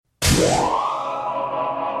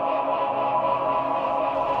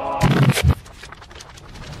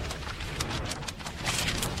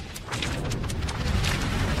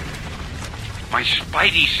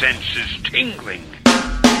spidey senses tingling.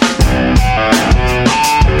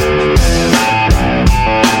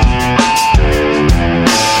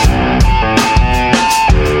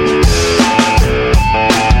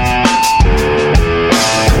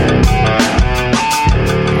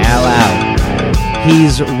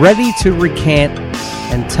 He's ready to recant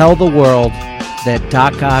and tell the world that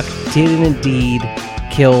Doc Ock did indeed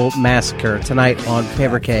kill Massacre. Tonight on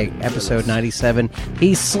Paper Keg, episode 97.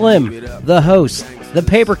 He's Slim, the host, the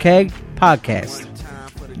Paper Keg podcast.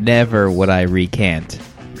 Never would I recant.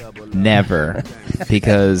 Never.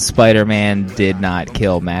 Because Spider-Man did not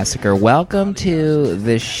kill Massacre. Welcome to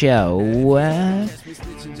the show where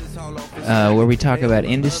we talk about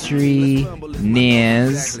industry,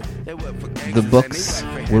 news, the books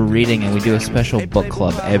we're reading, and we do a special book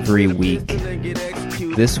club every week.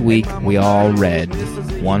 This week, we all read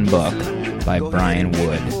one book by Brian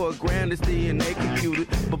Wood,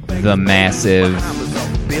 The Massive.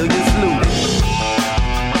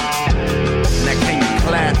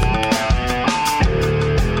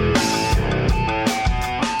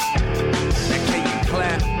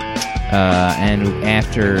 And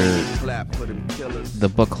after the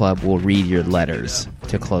book club, we'll read your letters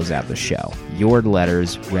to close out the show. Your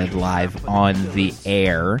letters read live on the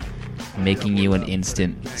air, making you an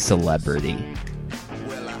instant celebrity.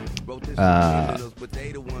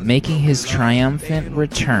 Making his triumphant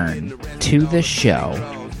return to the show,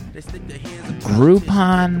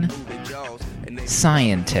 Groupon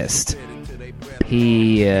scientist.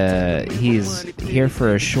 He's here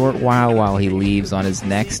for a short while he leaves on his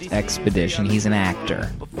next expedition. He's an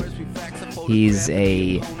actor. He's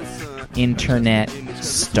a internet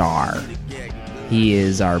star. He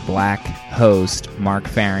is our black host, Mark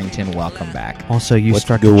Farrington. Welcome back. Also, you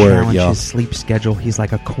start to challenge his sleep schedule. He's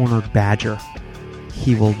like a cornered badger.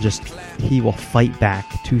 He will fight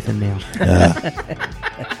back tooth and nail.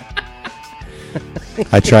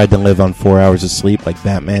 I tried to live on 4 hours of sleep like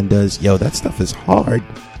Batman does. Yo, that stuff is hard.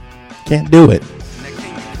 Can't do it.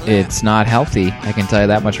 It's not healthy. I can tell you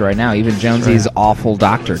that much right now. Even Jonesy's awful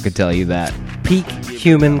doctor could tell you that. Peak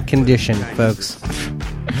human condition, folks.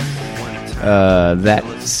 That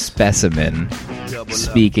specimen,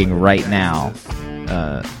 speaking right now,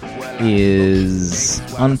 is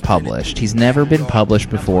unpublished. He's never been published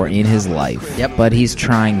before in his life. Yep. But he's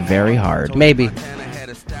trying very hard. Maybe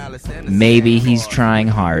he's trying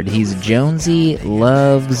hard. He's Jonesy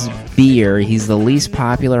Loves Beer. He's the least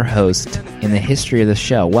popular host in the history of the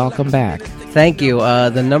show. Welcome back. Thank you.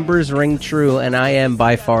 The numbers ring true, and I am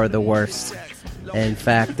by far the worst. In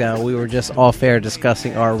fact, we were just off-air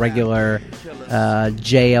discussing our regular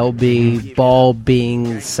JLB ball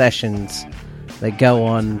being sessions that go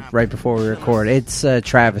on right before we record. It's a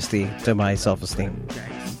travesty to my self-esteem.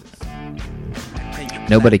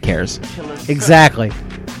 Nobody cares. Exactly.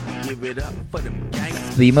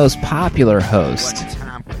 The most popular host,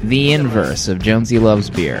 the inverse of Jonesy Loves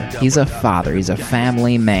Beer. He's a father. He's a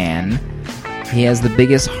family man. He has the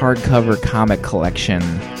biggest hardcover comic collection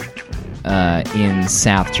in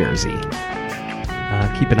South Jersey.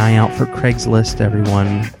 Keep an eye out for Craigslist,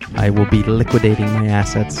 everyone. I will be liquidating my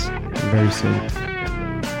assets very soon.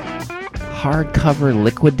 Hardcover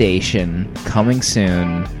liquidation coming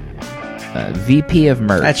soon. VP of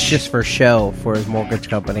merch. That's just for show for his mortgage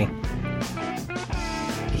company.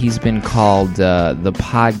 He's been called the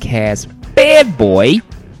podcast bad boy.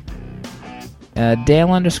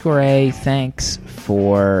 Dale_A, thanks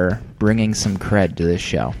for bringing some cred to this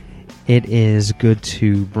show. It is good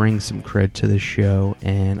to bring some cred to the show,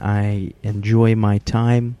 and I enjoy my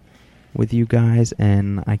time with you guys,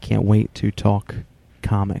 and I can't wait to talk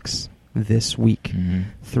comics this week. Mm-hmm.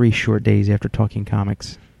 3 short days after talking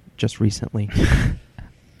comics just recently.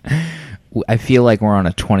 I feel like we're on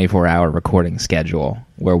a 24-hour recording schedule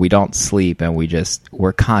where we don't sleep and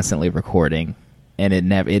we're constantly recording, and it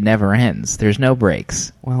never ends. There's no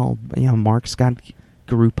breaks. Well, Mark's got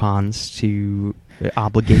Groupons to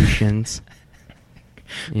obligations.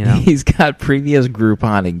 He's got previous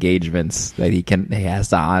Groupon engagements that he has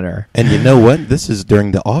to honor. And you know what? This is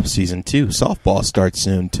during the off season too. Softball starts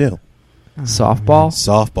soon too. Softball?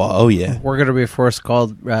 Softball. Oh yeah. We're gonna be forced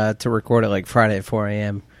called to record it like Friday at 4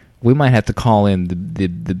 a.m. We might have to call in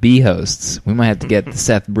the B hosts. We might have to get the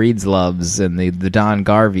Seth Breedsloves and the Don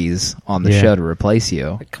Garveys on the show to replace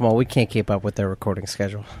you. Come on, we can't keep up with their recording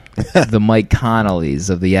schedule. The Mike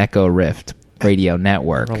Connollys of the Echo Rift Radio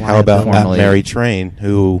Network. How about Mary Train,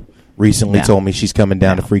 who recently told me she's coming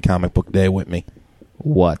down to Free Comic Book Day with me?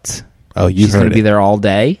 What? Oh, she's going to be there all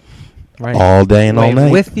day? Right. All day and all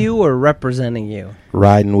night. With you or representing you?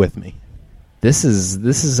 Riding with me. This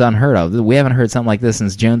is unheard of. We haven't heard something like this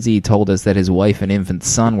since Jonesy told us that his wife and infant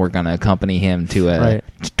son were going to accompany him to a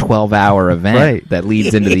 12-hour event that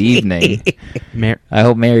leads into the evening. I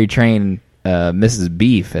hope Mary Train, Mrs.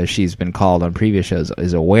 Beef, as she's been called on previous shows,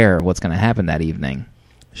 is aware of what's going to happen that evening.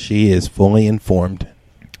 She is fully informed.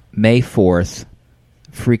 May 4th,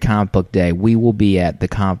 Free Comic Book Day, we will be at the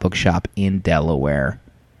comic book shop in Delaware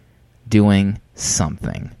doing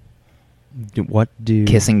something.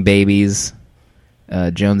 Kissing babies.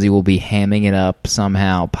 Jonesy will be hamming it up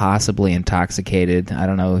somehow, possibly intoxicated. I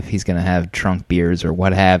don't know if he's going to have trunk beers or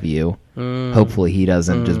what have you. Hopefully he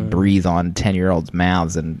doesn't just breathe on 10-year-olds'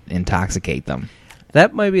 mouths and intoxicate them.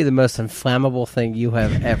 That might be the most inflammable thing you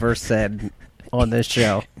have ever said on this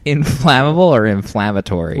show. Inflammable or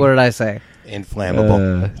inflammatory? What did I say?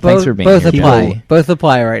 Inflammable. Thanks for being both here. apply. Both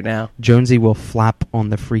apply right now. Jonesy will flap on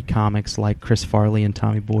the Free Comics like Chris Farley and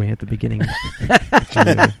Tommy Boy at the beginning.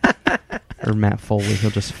 Or Matt Foley, he'll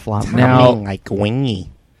just flop Now, like wingy.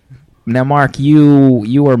 Now, Mark,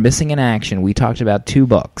 you are missing in action. We talked about 2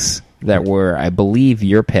 books that were, I believe,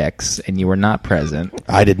 your picks, and you were not present.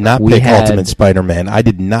 I did not pick Ultimate Spider-Man. I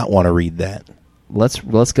did not want to read that.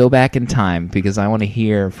 Let's go back in time, because I want to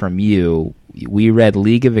hear from you. We read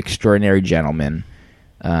League of Extraordinary Gentlemen,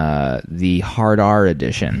 the Hard R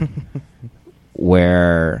edition,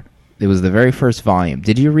 where it was the very first volume.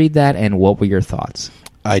 Did you read that, and what were your thoughts?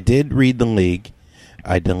 I did read the League.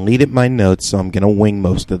 I deleted my notes, so I'm going to wing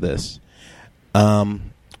most of this.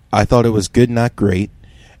 I thought it was good, not great.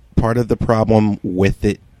 Part of the problem with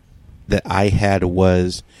it that I had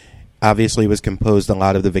was, obviously it was composed a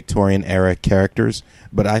lot of the Victorian era characters,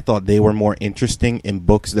 but I thought they were more interesting in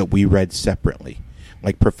books that we read separately.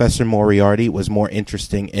 Like Professor Moriarty was more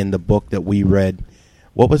interesting in the book that we read.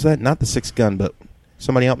 What was that? Not The Sixth Gun, but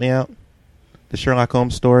somebody help me out. The Sherlock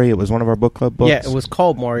Holmes story. It was one of our book club books. Yeah, it was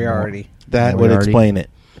called Moriarty. That would explain it.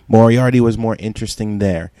 Moriarty was more interesting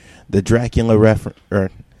there. The Dracula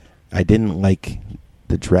I didn't like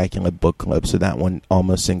the Dracula book club, so that one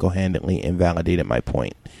almost single-handedly invalidated my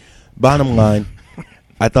point. Bottom line,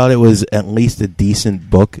 I thought it was at least a decent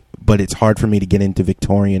book, but it's hard for me to get into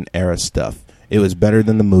Victorian era stuff. It was better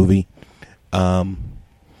than the movie. I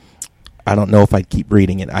don't know if I'd keep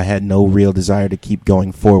reading it. I had no real desire to keep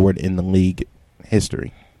going forward in the League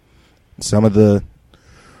history. Some of the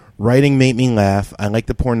writing made me laugh. I like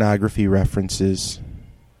the pornography references.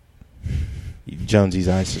 Jonesy's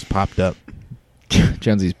eyes just popped up.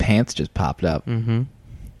 Jonesy's pants just popped up. Mm-hmm.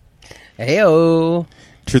 Heyo.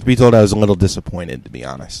 Truth be told, I was a little disappointed, to be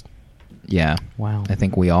honest. Yeah. Wow. I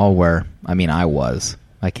think we all were. I mean, I was.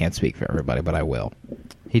 I can't speak for everybody, but I will.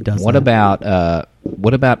 He does. What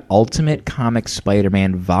about Ultimate Comics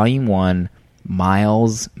Spider-Man Volume 1,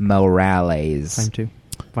 Miles Morales?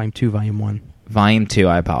 Volume 2, Volume 1. Volume 2,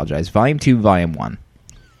 I apologize. Volume 2, Volume 1.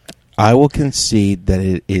 I will concede that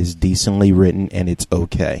it is decently written and it's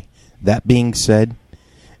okay. That being said,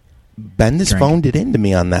 Bendis phoned it into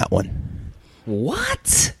me on that one.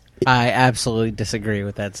 What? I absolutely disagree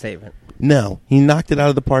with that statement. No, he knocked it out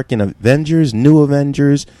of the park in Avengers, New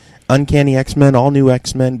Avengers, Uncanny X-Men, All New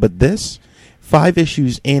X-Men, but this, 5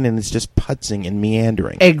 issues in and it's just putzing and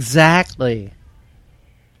meandering. Exactly.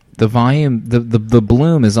 The volume, the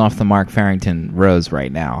bloom is off the Mark Farrington rose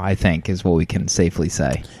right now, I think, is what we can safely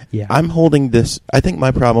say. Yeah. I'm holding this. I think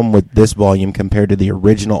my problem with this volume compared to the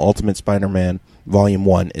original Ultimate Spider-Man Volume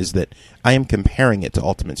 1 is that I am comparing it to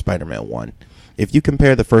Ultimate Spider-Man 1. If you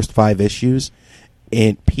compare the first 5 issues,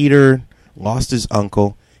 Peter lost his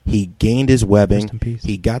uncle, he gained his webbing,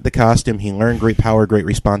 he got the costume, he learned great power, great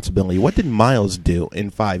responsibility. What did Miles do in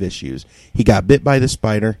 5 issues? He got bit by the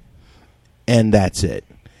spider, and that's it.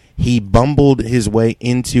 He bumbled his way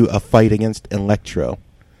into a fight against Electro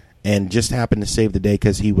and just happened to save the day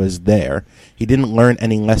because he was there. He didn't learn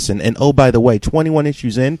any lesson. And oh, by the way, 21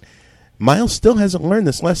 issues in, Miles still hasn't learned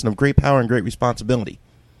this lesson of great power and great responsibility.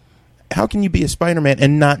 How can you be a Spider-Man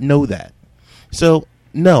and not know that? So,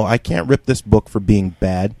 no, I can't rip this book for being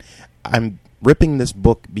bad. I'm ripping this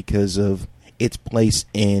book because of its place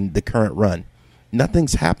in the current run.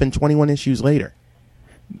 Nothing's happened 21 issues later.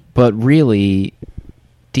 But really,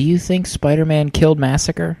 do you think Spider-Man killed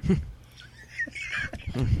Massacre?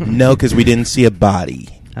 No, because we didn't see a body.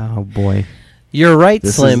 Oh, boy. You're right,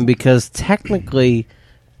 Slim, because technically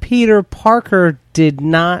Peter Parker did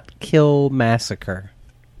not kill Massacre.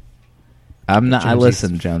 I'm not. I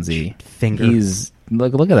listen, Jonesy. Finger. He's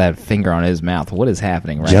look at that finger on his mouth. What is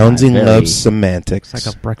happening right Jonesy now? loves semantics. It's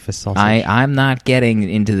like a breakfast sausage. I'm not getting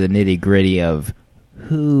into the nitty-gritty of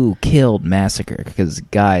who killed Massacre, because,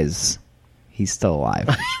 guys, he's still alive.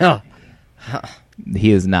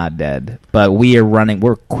 He is not dead. But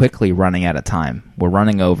we're quickly running out of time. We're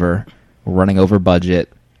running over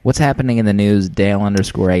budget. What's happening in the news?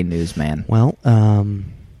 Dale_A Newsman. Well,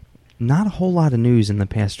 not a whole lot of news in the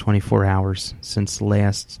past 24 hours since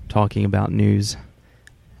last talking about news.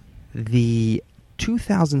 The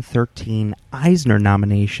 2013 Eisner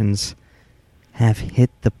nominations have hit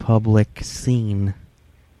the public scene.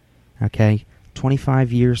 Okay?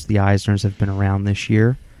 25 years the Eisners have been around this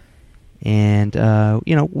year. And,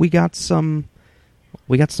 we got some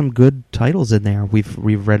good titles in there.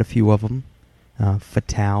 We've read a few of them.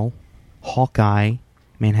 Fatale, Hawkeye,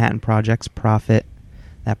 Manhattan Projects, Prophet.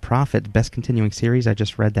 That Prophet, Best Continuing Series, I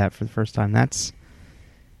just read that for the first time. That's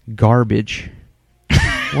garbage.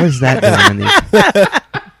 What is that doing in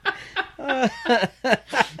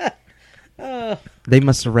these? They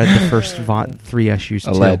must have read the first 3 issues,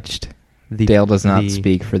 too. Alleged. Dale does not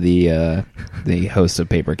speak for the host of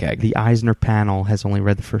Paper Keg. The Eisner panel has only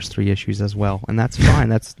read the first 3 issues as well, and that's fine.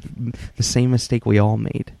 That's the same mistake we all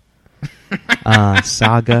made.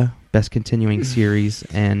 Saga, Best Continuing Series,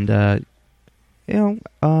 and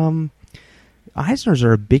Eisners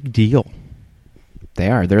are a big deal. They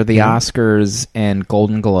are. They're the Oscars and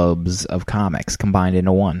Golden Globes of comics combined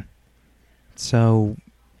into one. So,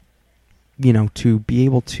 to be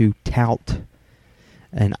able to tout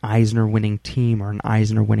an Eisner-winning team or an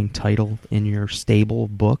Eisner-winning title in your stable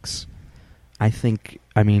of books, I think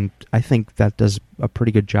that does a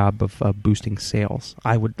pretty good job of boosting sales.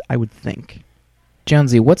 I would think.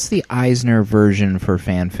 Jonesy, what's the Eisner version for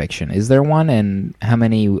fan fiction? Is there one, and how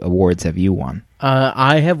many awards have you won?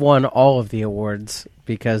 I have won all of the awards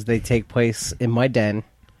because they take place in my den.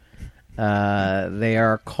 They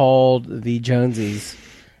are called the Jonesies.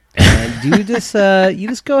 And you just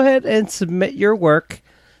go ahead and submit your work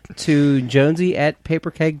to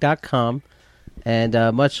jonesy@paperkeg.com.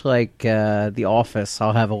 And much like The Office,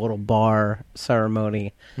 I'll have a little bar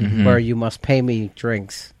ceremony where you must pay me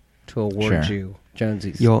drinks to award you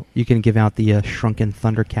Jonesies. You can give out the shrunken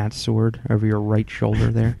Thundercat sword over your right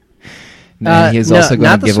shoulder there. He's also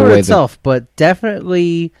going to give away the sword itself, but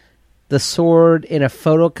definitely the sword in a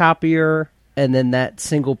photocopier, and then that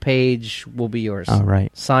single page will be yours. Oh, right.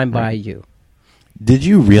 Signed by you. Did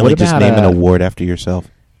you really just name an award after yourself?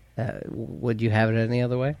 Would you have it any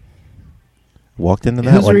other way? Walked into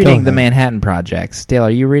that Who's one. reading the Manhattan Projects? Dale, are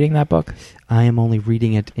you reading that book? I am only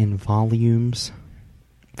reading it in volumes.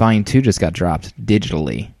 Volume 2 just got dropped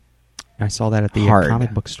digitally. I saw that at the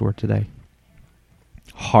comic book store today.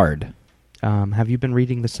 Hard. Have you been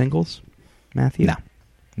reading the singles, Matthew?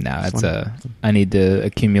 No, that's I need to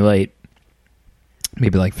accumulate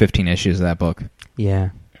maybe like 15 issues of that book. Yeah.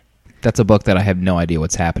 That's a book that I have no idea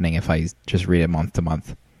what's happening if I just read it month to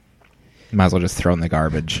month. Might as well just throw in the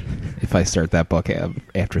garbage if I start that book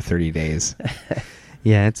after 30 days.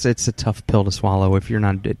 Yeah, it's a tough pill to swallow if you're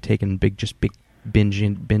not taking big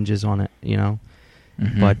binges on it,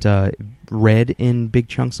 Mm-hmm. But read in big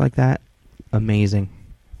chunks like that, amazing.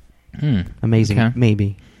 Amazing, okay.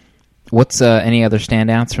 Maybe. What's any other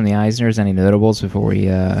standouts from the Eisners? Any notables before we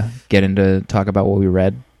get into talk about what we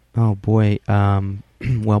read? Oh, boy.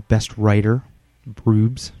 Well, Best Writer,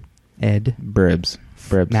 Brubs, Ed. Bribs.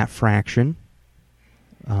 Matt Fraction,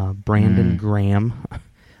 Brandon Graham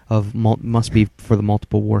must be for the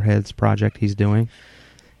Multiple Warheads project he's doing.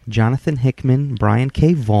 Jonathan Hickman, Brian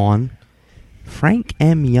K. Vaughan, Frank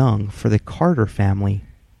M. Young for the Carter Family.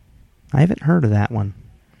 I haven't heard of that one.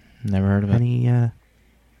 Never heard of it. Any?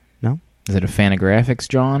 No. Is it a Fantagraphics,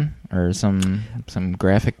 John, or some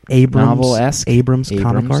graphic Abrams, novel-esque? Abrams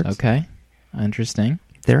Comic Arts. Okay, interesting.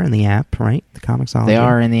 They're in the app, right? The Comixology. They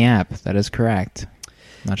are in the app. That is correct.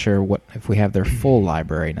 Not sure if we have their full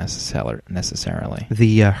library necessarily.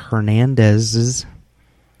 The Hernandezes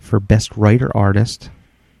for Best Writer Artist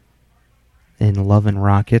in Love and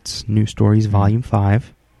Rockets, New Stories, Volume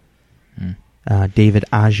 5. David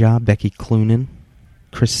Aja, Becky Cloonan,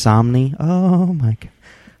 Chris Somney. Oh, my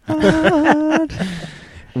God.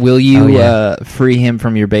 Will you free him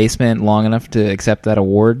from your basement long enough to accept that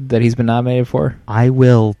award that he's been nominated for? I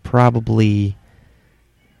will probably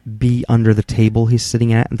be under the table he's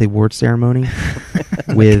sitting at the award ceremony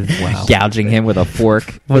with gouging him with a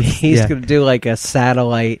fork. He's going to do like a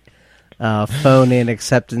satellite phone-in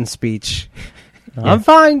acceptance speech. I'm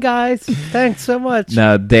fine, guys. Thanks so much.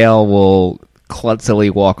 No, Dale will clumsily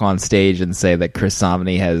walk on stage and say that Chris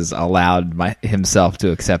Somney has allowed himself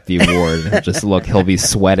to accept the award. Just look, he'll be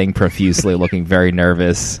sweating profusely, looking very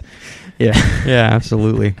nervous. Yeah,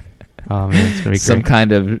 absolutely. Oh man, it's gonna be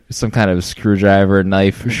great. Some kind of screwdriver,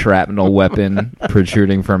 knife, shrapnel weapon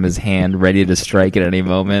protruding from his hand, ready to strike at any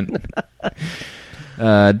moment.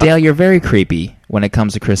 Dale, you're very creepy when it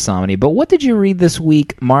comes to Chris Somedy. But what did you read this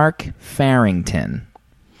week, Mark Farrington?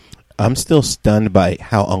 I'm still stunned by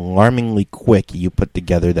how alarmingly quick you put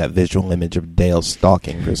together that visual image of Dale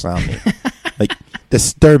stalking Chris Omni. Like,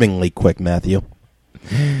 disturbingly quick, Matthew.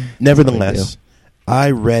 Nevertheless, I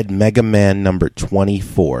read Mega Man number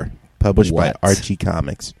 24, published by Archie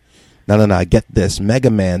Comics. No, get this. Mega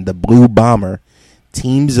Man, the Blue Bomber,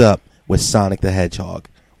 teams up with Sonic the Hedgehog.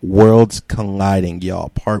 Worlds colliding, y'all.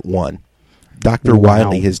 Part 1. Dr.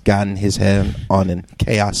 Wily has gotten his hand on an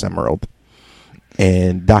Chaos Emerald.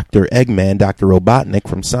 And Dr. Eggman, Dr. Robotnik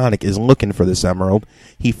from Sonic, is looking for this emerald.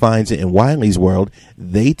 He finds it in Wily's world.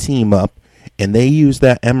 They team up, and they use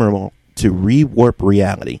that emerald to re-warp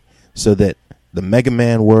reality so that the Mega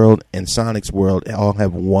Man world and Sonic's world all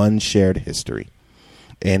have one shared history.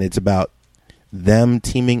 And it's about them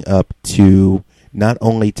teaming up to not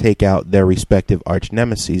only take out their respective arch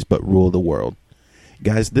nemesis, but rule the world.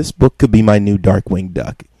 Guys, this book could be my new Darkwing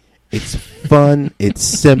Duck. It's fun, it's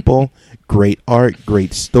simple, great art,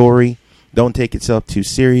 great story. Don't take itself too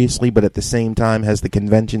seriously, but at the same time has the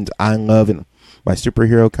conventions I love in my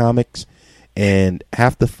superhero comics. And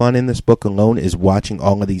half the fun in this book alone is watching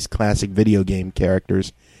all of these classic video game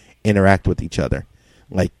characters interact with each other.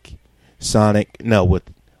 Like with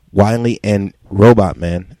Wily and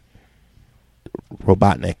Robotnik.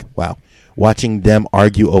 Wow. Watching them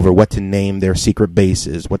argue over what to name their secret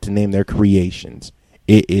bases, what to name their creations.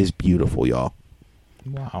 It is beautiful, y'all.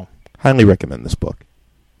 Wow. Highly recommend this book.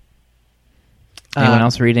 Anyone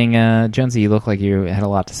else reading? Jonesy, you look like you had a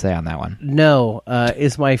lot to say on that one. No.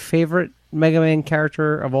 Is my favorite Mega Man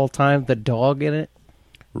character of all time the dog in it?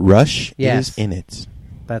 Rush Yes. is in it.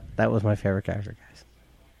 That was my favorite character,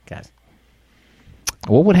 guys.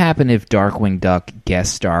 What would happen if Darkwing Duck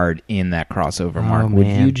guest starred in that crossover, Mark? Oh, would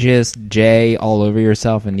man. you just J all over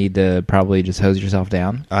yourself and need to probably just hose yourself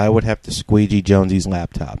down? I would have to squeegee Jonesy's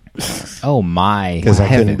laptop Oh, my. because I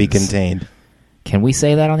couldn't be heavens. contained. Can we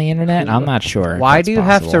say that on the internet? I'm not sure. if Why that's do you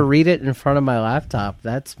have to possible. read it in front of my laptop?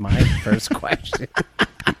 That's my first question.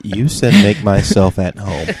 You said make myself at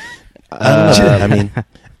home. I mean,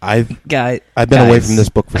 I've been away from this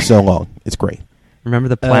book for so long. It's great. Remember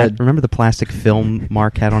the plastic film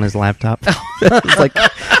Mark had on his laptop? It was like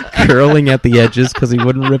curling at the edges because he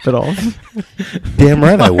wouldn't rip it off. Damn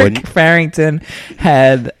right I wouldn't. Farrington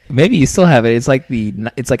had, maybe you still have it. It's like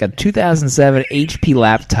a 2007 HP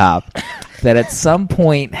laptop that at some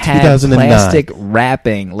point had 2009. plastic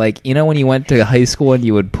wrapping. Like, you know when you went to high school and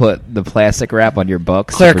you would put the plastic wrap on your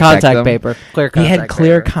books? Clear to protect contact them? paper. He had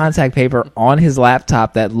clear contact paper on his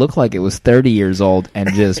laptop that looked like it was 30 years old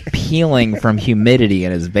and just peeling from humidity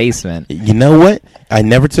in his basement. You know what? I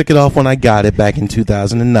never took it off when I got it back in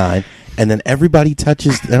 2009, and then everybody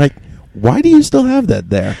touches, and like, why do you still have that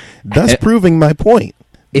there? Thus proving my point.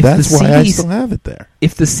 If That's the why I CDC still have it there.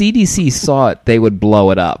 If the CDC saw it, they would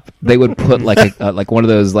blow it up. They would put like like one of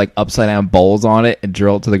those like upside down bowls on it and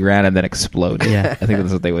drill it to the ground and then explode it. Yeah. I think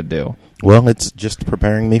that's what they would do. Well, it's just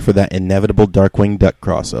preparing me for that inevitable Darkwing Duck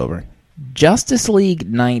crossover. Justice League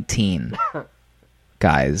 19,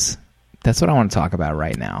 guys. That's what I want to talk about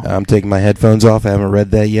right now. I'm taking my headphones off. I haven't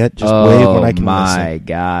read that yet. Just wait when I can my listen.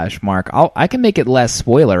 gosh, Mark! I can make it less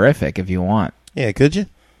spoilerific if you want. Yeah, could you?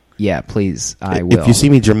 Yeah, please. I will. If you see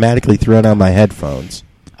me dramatically throw down my headphones.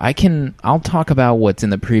 I'll talk about what's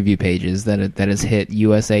in the preview pages that has hit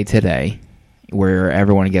USA Today, where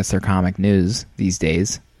everyone gets their comic news these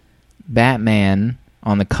days. Batman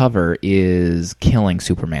on the cover is killing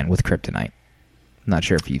Superman with kryptonite. I'm not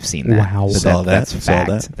sure if you've seen that. Wow. But Saw that. That's Saw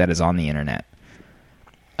fact. That is on the internet.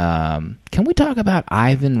 Can we talk about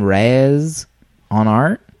Ivan Reyes on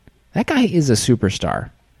art? That guy is a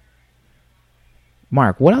superstar.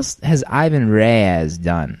 Mark, what else has Ivan Reyes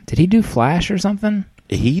done? Did he do Flash or something?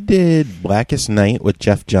 He did Blackest Night with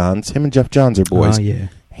Jeff Johns. Him and Jeff Johns are boys. Oh, yeah.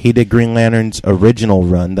 He did Green Lantern's original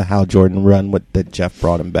run, the Hal Jordan run that Jeff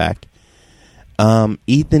brought him back.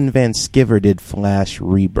 Ethan Van Sciver did Flash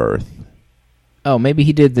Rebirth. Oh, maybe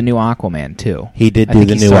he did the new Aquaman, too. He did I do think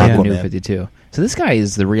the he new started Aquaman. New 52. So this guy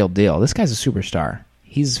is the real deal. This guy's a superstar.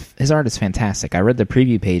 His art is fantastic. I read the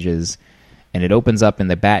preview pages, and it opens up in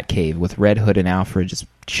the Batcave with Red Hood and Alfred just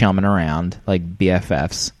chumming around like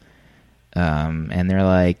BFFs. And they're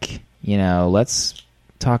like, let's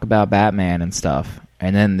talk about Batman and stuff.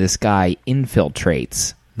 And then this guy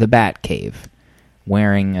infiltrates the Batcave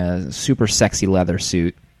wearing a super sexy leather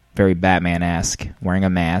suit, very Batman-esque, wearing a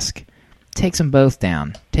mask. Takes them both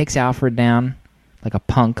down. Takes Alfred down like a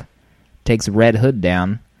punk. Takes Red Hood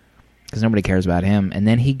down because nobody cares about him. And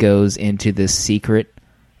then he goes into this secret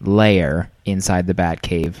lair inside the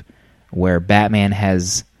Batcave where Batman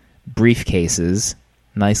has briefcases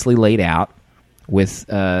nicely laid out with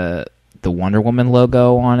the Wonder Woman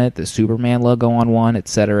logo on it, the Superman logo on one,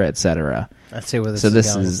 etc., etc. Let's see where this So is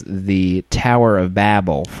this going. is the Tower of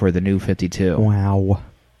Babel for the New 52. Wow.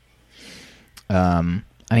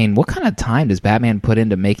 I mean, what kind of time does Batman put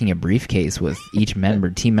into making a briefcase with each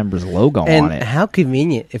team member's logo And on it? how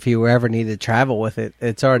convenient if you ever need to travel with it.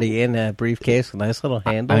 It's already in a briefcase with a nice little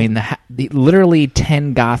handle. I mean, literally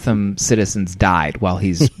 10 Gotham citizens died while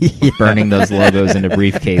he's burning those logos into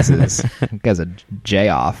briefcases. Guy's a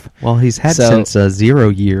J-off. Well, he's had So- since 0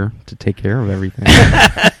 year to take care of everything.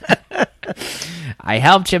 I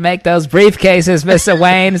helped you make those briefcases, Mr.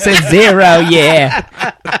 Wayne, since 0 year.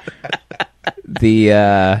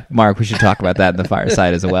 Mark, we should talk about that in the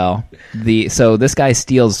fireside as well. So this guy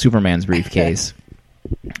steals Superman's briefcase,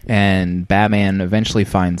 and Batman eventually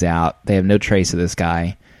finds out. They have no trace of this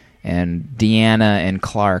guy, and Deanna and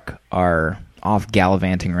Clark are off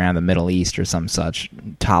gallivanting around the Middle East or some such,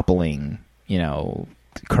 toppling,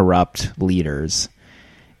 corrupt leaders.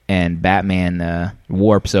 And Batman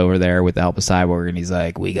warps over there with the help of Cyborg, and he's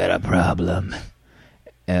like, "We got a problem."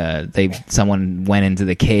 Someone went into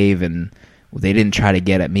the cave, and they didn't try to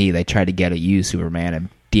get at me. They tried to get at you, Superman. And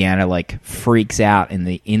Deanna freaks out in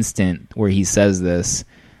the instant where he says this,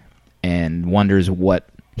 and wonders what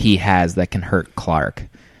he has that can hurt Clark.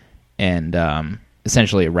 And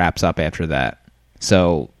essentially, it wraps up after that.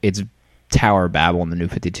 So it's Tower of Babel in the New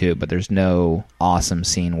 52, but there's no awesome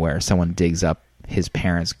scene where someone digs up his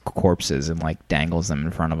parents' corpses and dangles them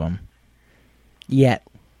in front of him. Yet.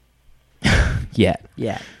 Yet.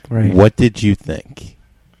 Right. What did you think?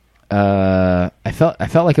 I felt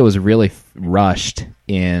like it was really rushed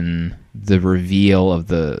in the reveal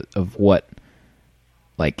of what,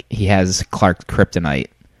 he has Clark Kryptonite,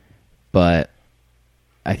 but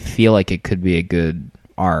I feel like it could be a good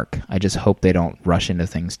arc. I just hope they don't rush into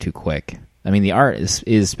things too quick. I mean, the art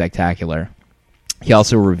is spectacular. He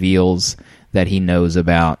also reveals that he knows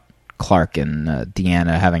about Clark and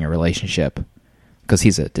Deanna having a relationship because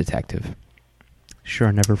he's a detective.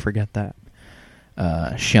 Sure, never forget that.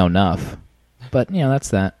 Show enough. But, that's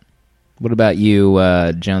that. What about you,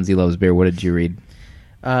 Jonesy Loves Beer? What did you read?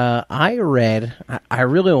 I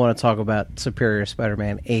really want to talk about Superior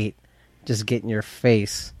Spider-Man 8, just get in your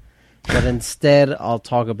face. But instead, I'll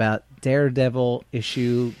talk about Daredevil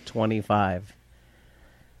issue 25.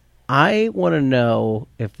 I want to know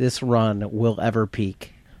if this run will ever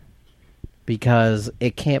peak, because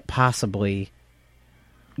it can't possibly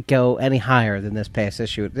go any higher than this past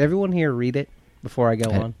issue. Did everyone here read it before I go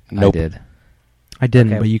on? Nope. I did. I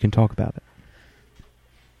didn't, Okay. but you can talk about it.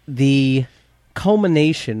 The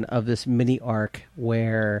culmination of this mini arc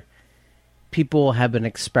where people have been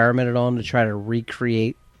experimented on to try to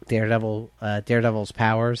recreate Daredevil's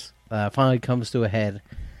powers finally comes to a head,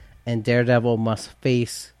 and Daredevil must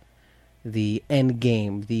face the end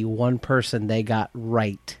game, the one person they got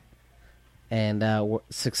right and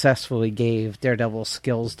successfully gave Daredevil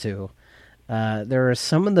skills to. There are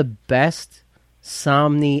some of the best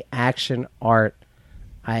Somni action art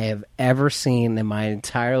I have ever seen in my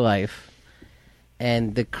entire life,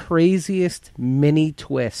 and the craziest mini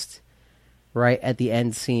twist right at the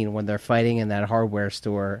end scene when they're fighting in that hardware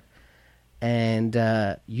store, and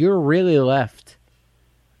you're really left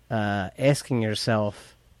asking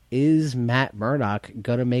yourself, is Matt Murdock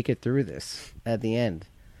going to make it through this at the end?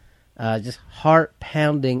 Just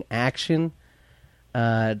heart-pounding action.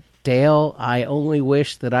 Dale, I only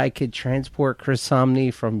wish that I could transport Chris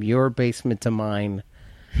Somni from your basement to mine.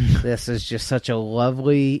 This is just such a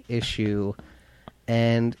lovely issue.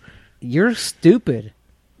 And you're stupid.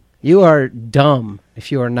 You are dumb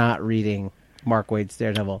if you are not reading Mark Waid's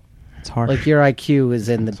Daredevil. It's harsh. Like, your IQ is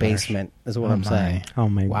in the It's harsh. basement, is what I'm saying. Oh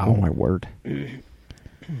my word.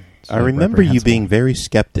 I remember you being very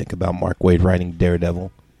skeptic about Mark Waid writing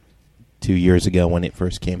Daredevil 2 years ago when it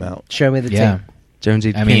first came out. Show me the Yeah. tape.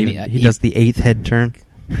 Jonesy, I mean, he does the 8th head turn.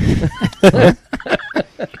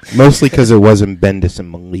 Mostly because it wasn't Bendis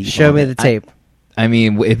and Malik. Show on me it. the tape. I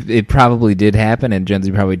mean, it probably did happen, and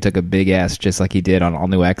Jonesy probably took a big ass just like he did on All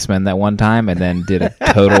New X-Men that one time, and then did a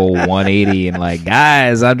total 180 and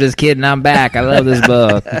guys, I'm just kidding, I'm back. I love this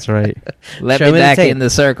book. That's right. Let Show me me the back tape. in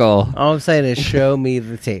the circle. All I'm saying is show me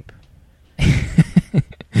the tape.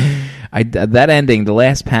 That ending, the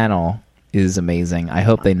last panel, is amazing. I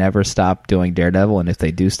hope they never stop doing Daredevil, and if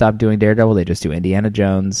they do stop doing Daredevil, they just do Indiana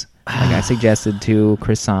Jones, like I suggested to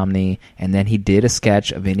Chris Somni, and then he did a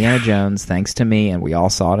sketch of Indiana Jones, thanks to me, and we all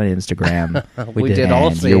saw it on Instagram. We did. did all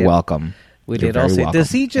And see you're it. welcome. We You're did all very see it. welcome,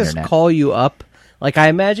 Does he just Internet. call you up? Like, I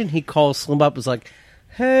imagine he calls Slim up, is like,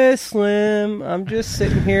 Hey, Slim, I'm just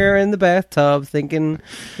sitting here in the bathtub thinking,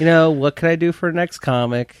 what can I do for next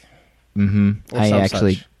comic? Mm-hmm. Or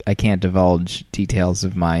such. I can't divulge details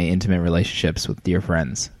of my intimate relationships with dear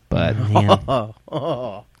friends, but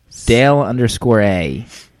Dale_A,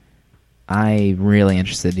 I'm really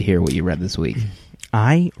interested to hear what you read this week.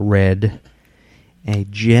 I read a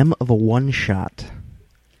gem of a one-shot,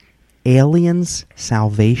 Aliens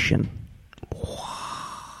Salvation.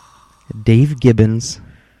 Dave Gibbons,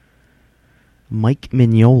 Mike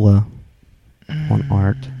Mignola on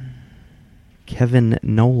art, Kevin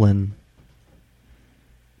Nolan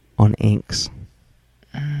on inks.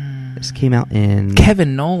 This came out in...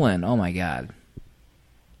 Kevin Nolan, oh my god.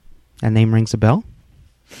 That name rings a bell?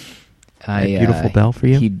 A beautiful bell for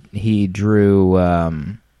you? He drew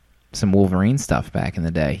some Wolverine stuff back in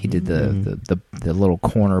the day. He did the little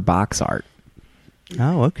corner box art.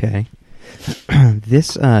 Oh, okay.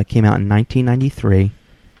 This came out in 1993,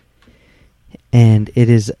 and it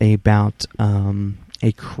is about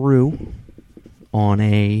a crew on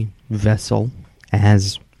a vessel,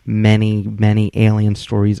 as many alien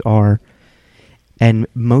stories are, and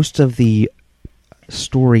most of the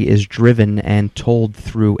story is driven and told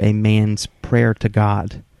through a man's prayer to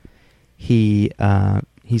God. He's a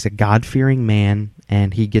God-fearing man,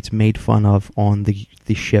 and he gets made fun of on the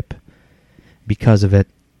ship because of it.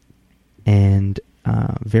 And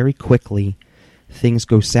very quickly, things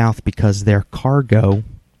go south because their cargo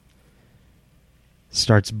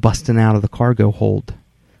starts busting out of the cargo hold.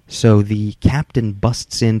 So the captain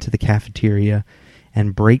busts into the cafeteria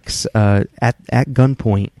and breaks at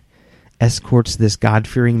gunpoint, escorts this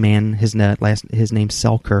God-fearing man, his name's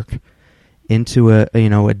Selkirk, into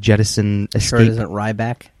a jettison escape. Sure it isn't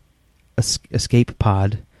Ryback? Escape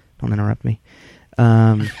pod. Don't interrupt me.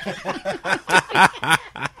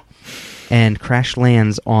 And crash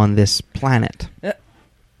lands on this planet.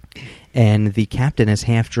 And the captain is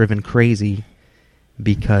half driven crazy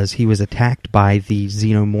because he was attacked by the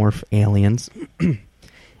xenomorph aliens.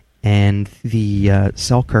 And the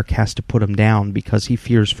Selkirk has to put him down because he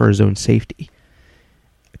fears for his own safety.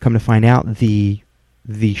 Come to find out, the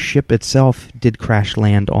ship itself did crash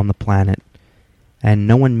land on the planet, and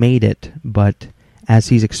no one made it, but as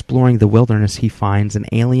he's exploring the wilderness, he finds an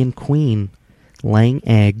alien queen laying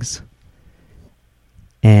eggs.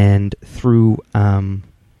 And through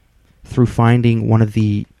finding one of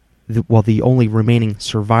the only remaining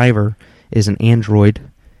survivor is an android,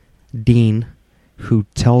 Dean, who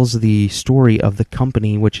tells the story of the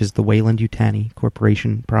company, which is the Weyland-Yutani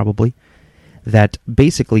Corporation, probably, that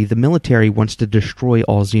basically the military wants to destroy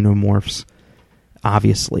all xenomorphs,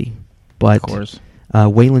 obviously. But of course.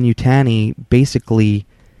 Weyland-Yutani basically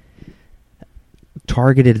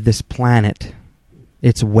targeted this planet.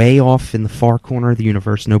 It's way off in the far corner of the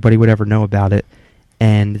universe. Nobody would ever know about it.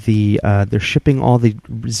 And they're shipping all the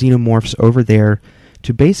xenomorphs over there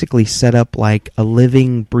to basically set up like a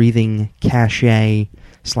living, breathing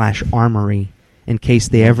cache/armory in case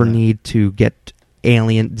they ever need to get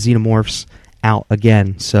alien xenomorphs out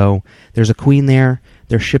again. So there's a queen there.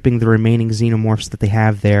 They're shipping the remaining xenomorphs that they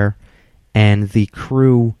have there. And the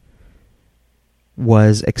crew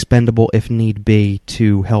was expendable if need be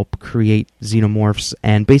to help create xenomorphs,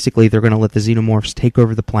 and basically they're going to let the xenomorphs take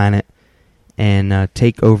over the planet and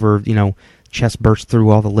take over, chest burst through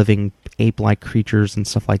all the living ape-like creatures and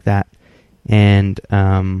stuff like that. And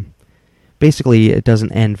basically it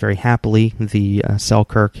doesn't end very happily. The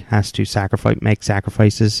Selkirk has to make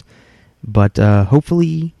sacrifices, but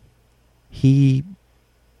hopefully he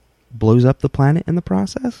blows up the planet in the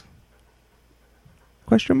process?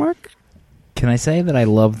 Question mark? Can I say that I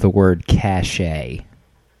love the word cache,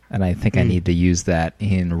 and I think I need to use that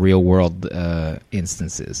in real world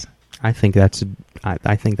instances. I think that's. I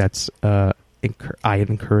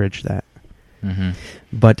encourage that. Mm-hmm.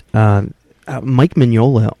 But Mike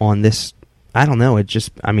Mignola on this, I don't know. It's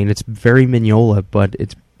very Mignola, but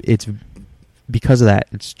it's because of that.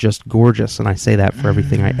 It's just gorgeous, and I say that for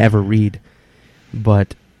everything I ever read.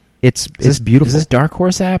 But it's beautiful. Is this Dark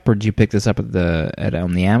Horse app, or did you pick this up on the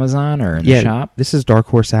Amazon or in the shop? This is Dark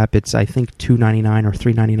Horse app. It's I think $2.99 or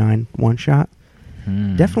 $3.99 one shot.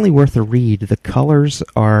 Definitely worth a read. The colors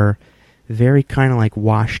are very kind of like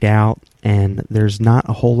washed out, and there's not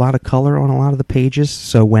a whole lot of color on a lot of the pages.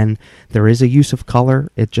 So when there is a use of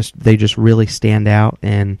color, they just really stand out.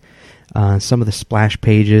 And some of the splash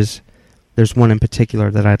pages, there's one in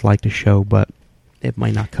particular that I'd like to show, but it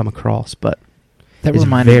might not come across. But that it's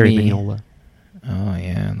reminded very me. Mignola. Oh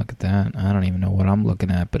yeah, look at that! I don't even know what I'm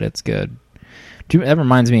looking at, but it's good. That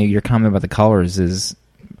reminds me of your comment about the colors.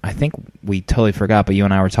 I think we totally forgot, but you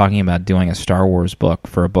and I were talking about doing a Star Wars book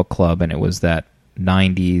for a book club, and it was that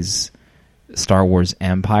 90s Star Wars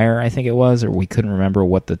Empire, I think it was, or we couldn't remember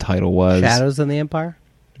what the title was. Shadows in the Empire?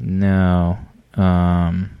 No.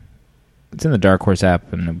 It's in the Dark Horse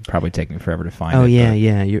app, and it'll probably take me forever to find it. Oh,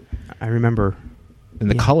 yeah. I remember. And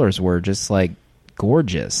the colors were just, like,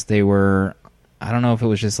 gorgeous. They were, I don't know if it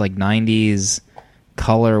was just, like, 90s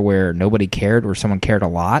color where nobody cared or someone cared a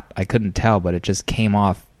lot. I couldn't tell, but it just came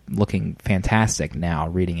off looking fantastic now,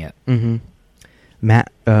 reading it. Mm-hmm.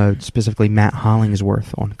 Specifically Matt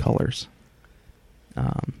Hollingsworth on colors.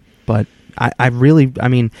 But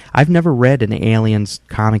I've never read an Aliens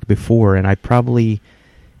comic before, and I probably,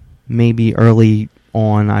 maybe early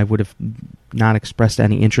on, I would have not expressed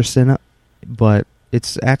any interest in it, but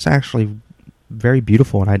it's actually very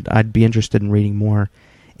beautiful, and I'd be interested in reading more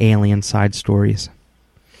Alien side stories.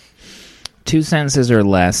 2 sentences or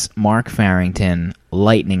less, Mark Farrington,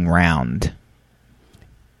 Lightning Round.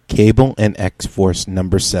 Cable and X-Force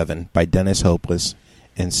number 7 by Dennis Hopeless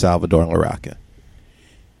and Salvador Larroca.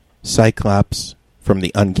 Cyclops from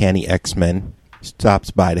the Uncanny X-Men stops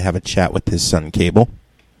by to have a chat with his son Cable.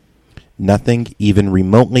 Nothing even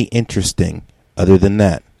remotely interesting other than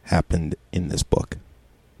that happened in this book.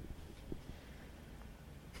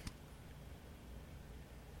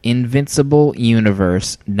 Invincible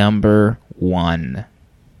Universe number 1.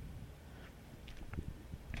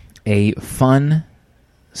 A fun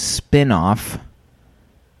spin-off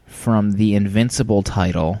from the Invincible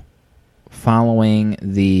title following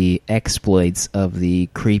the exploits of the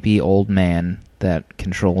creepy old man that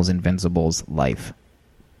controls Invincible's life.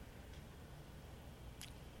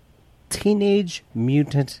 Teenage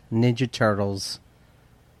Mutant Ninja Turtles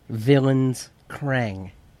Villains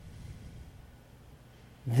Krang.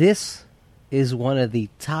 This is one of the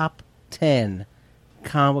top 10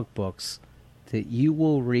 comic books that you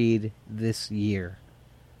will read this year.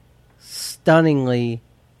 Stunningly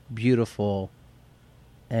beautiful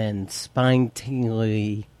and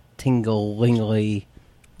spine-tinglingly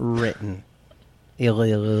written.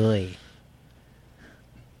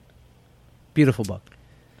 Beautiful book.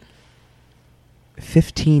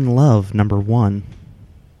 15 Love number 1.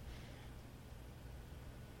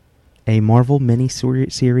 A Marvel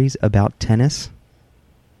mini-series about tennis.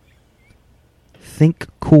 Think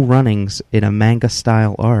Cool Runnings in a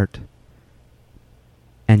manga-style art.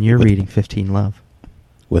 And you're reading 15 Love.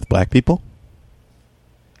 With black people?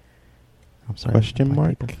 I'm sorry. Question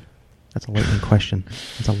mark? People. That's a lightning question.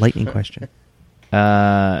 That's a lightning question.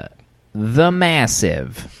 The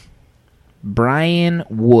Massive. Brian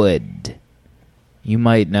Wood. You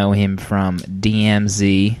might know him from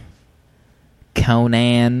DMZ,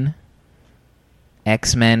 Conan,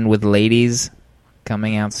 X-Men with Ladies,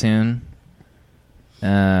 coming out soon.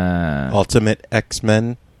 Ultimate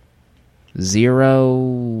X-Men.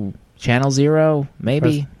 Zero, Channel Zero,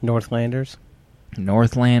 maybe? Northlanders.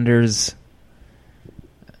 Northlanders.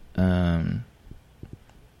 Jonesy,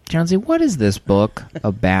 what is this book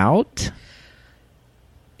about?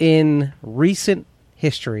 In recent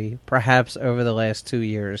history, perhaps over the last 2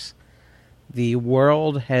 years, the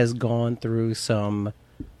world has gone through some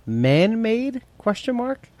man-made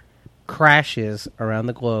crashes around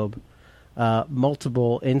the globe.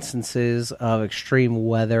 Multiple instances of extreme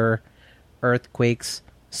weather, earthquakes,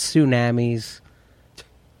 tsunamis,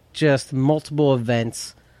 just multiple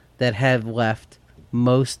events that have left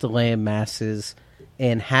most land masses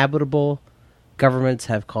inhabitable. Governments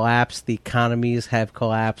have collapsed. The economies have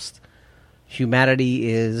collapsed. Humanity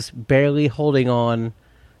is barely holding on,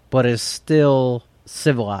 but is still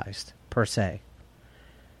civilized, per se.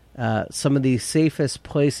 Some of the safest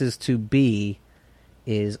places to be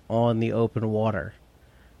is on the open water.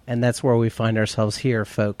 And that's where we find ourselves here,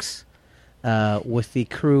 folks, with the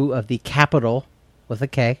crew of the Capital, with a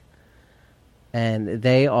K. And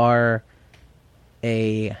they are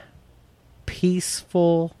a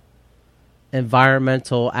peaceful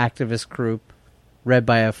environmental activist group led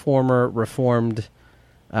by a former reformed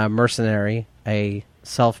mercenary, a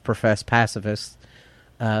self-professed pacifist,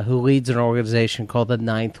 who leads an organization called the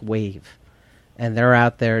Ninth Wave. And they're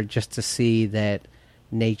out there just to see that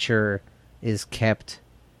nature is kept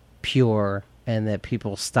pure and that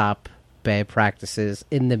people stop bad practices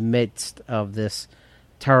in the midst of this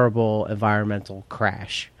terrible environmental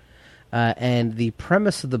crash. And the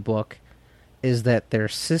premise of the book is that their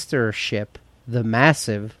sister ship, the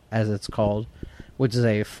Massive, as it's called, which is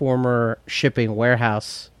a former shipping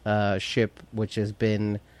warehouse ship which has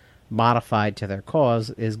been modified to their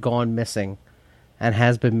cause, is gone missing and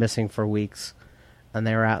has been missing for weeks. And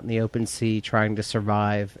they're out in the open sea trying to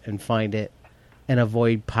survive and find it and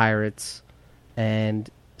avoid pirates. And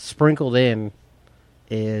sprinkled in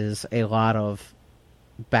is a lot of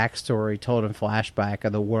backstory told in flashback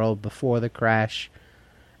of the world before the crash.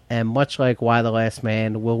 And much like Y the Last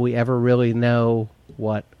Man, will we ever really know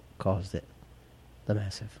what caused it? The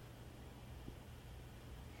Massive.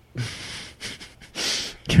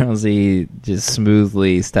 Jonesy just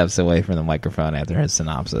smoothly steps away from the microphone after his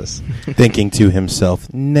synopsis. Thinking to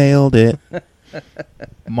himself, nailed it.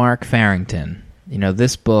 Mark Farrington,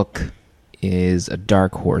 this book is a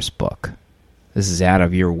Dark Horse book. This is out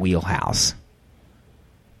of your wheelhouse.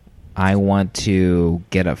 I want to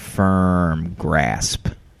get a firm grasp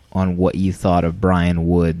on what you thought of Brian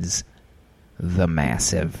Wood's The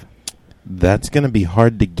Massive. That's going to be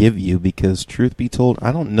hard to give you because, truth be told,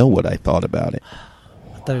 I don't know what I thought about it.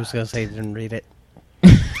 I thought he was going to say he didn't read it.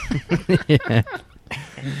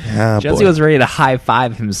 Jonesy was ready to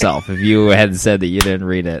high-five himself if you had said that you didn't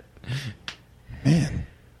read it. Man.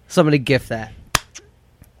 Somebody gift that.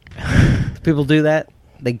 Do people do that?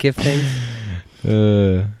 They gift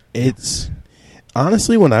things? It's...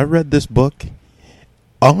 Honestly, when I read this book,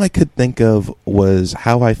 all I could think of was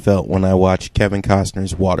how I felt when I watched Kevin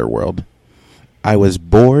Costner's Waterworld. I was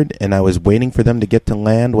bored, and I was waiting for them to get to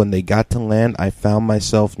land. When they got to land, I found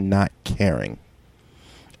myself not caring.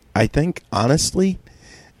 I think, honestly,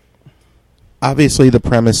 obviously the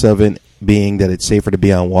premise of it being that it's safer to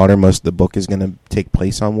be on water, most of the book is going to take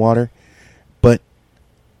place on water. But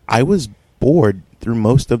I was bored through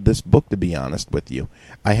most of this book, to be honest with you.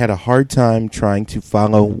 I had a hard time trying to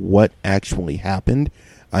follow what actually happened.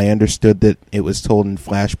 I understood that it was told in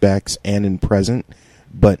flashbacks and in present,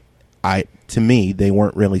 but to me, they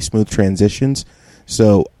weren't really smooth transitions.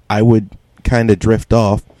 So I would kind of drift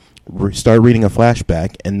off, start reading a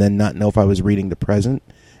flashback, and then not know if I was reading the present.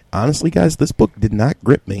 Honestly, guys, this book did not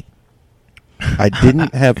grip me. I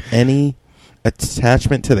didn't have any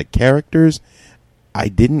attachment to the characters. I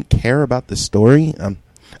didn't care about the story.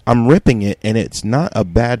 I'm ripping it, and it's not a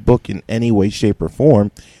bad book in any way, shape, or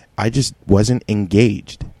form. I just wasn't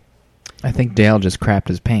engaged. I think Dale just crapped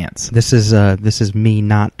his pants. This is me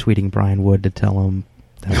not tweeting Brian Wood to tell him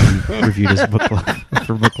that we reviewed his book club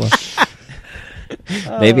for book club.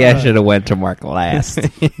 Maybe I should have went to Mark last.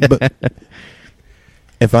 But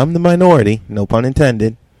if I'm the minority, no pun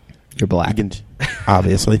intended, You're black.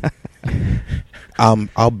 Obviously.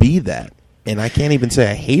 I'll be that. And I can't even say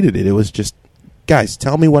I hated it. It was just, guys,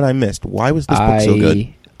 tell me what I missed. Why was this book so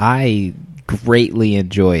good? I greatly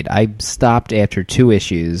enjoyed. I stopped after 2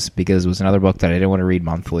 issues because it was another book that I didn't want to read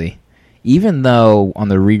monthly. Even though on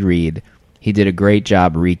the reread, he did a great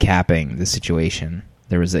job recapping the situation.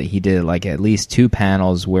 He did like at least 2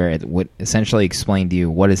 panels where it would essentially explain to you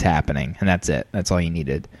what is happening, and that's it. That's all you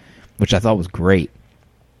needed, which I thought was great.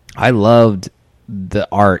 I loved the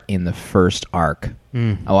art in the first arc.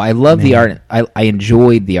 I love the art. I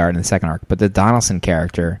enjoyed the art in the second arc, but the Donaldson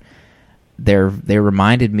character, they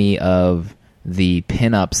reminded me of the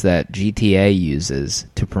pinups that GTA uses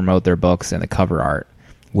to promote their books and the cover art,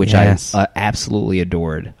 which I absolutely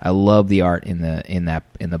adored. I love the art in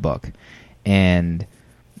the book, and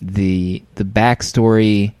the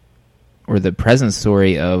backstory or the present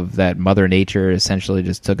story of that Mother Nature essentially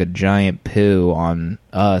just took a giant poo on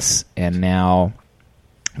us, and now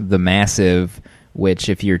the Massive, which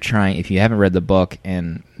if you haven't read the book,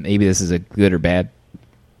 and maybe this is a good or bad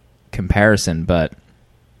comparison, but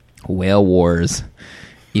Whale Wars,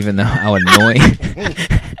 even though how annoying,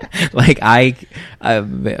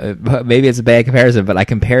 maybe it's a bad comparison, but I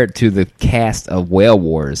compare it to the cast of Whale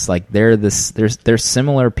Wars. Like they're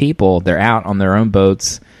similar people. They're out on their own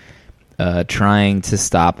boats, trying to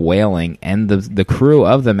stop whaling, and the crew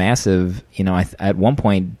of the Massive, at one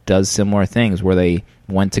point does similar things where they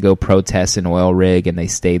went to go protest an oil rig and they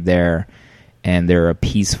stayed there, and they're a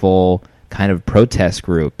peaceful kind of protest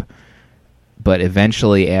group. But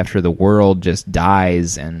eventually, after the world just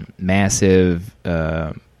dies and massive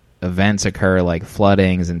events occur like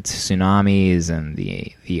floodings and tsunamis and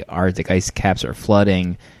the Arctic ice caps are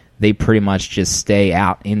flooding, they pretty much just stay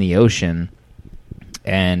out in the ocean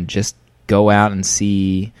and just go out and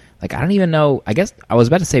see. Like, I don't even know. I guess I was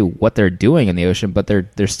about to say what they're doing in the ocean, but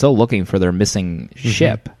they're still looking for their missing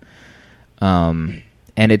ship. And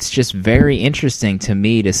it's just very interesting to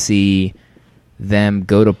me to see them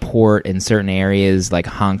go to port in certain areas. Like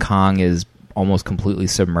Hong Kong is almost completely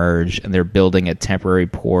submerged, and they're building a temporary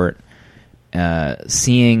port.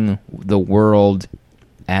 Seeing the world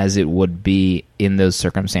as it would be in those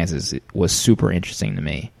circumstances was super interesting to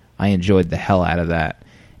me. I enjoyed the hell out of that.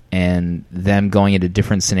 And them going into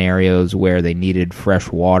different scenarios where they needed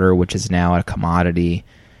fresh water, which is now a commodity.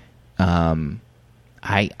 I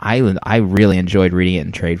really enjoyed reading it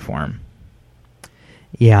in trade form.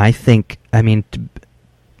 Yeah,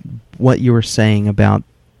 what you were saying about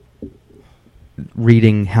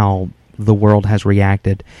reading how the world has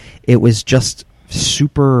reacted, it was just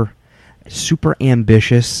super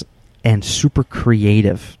ambitious and super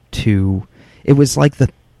creative. It was like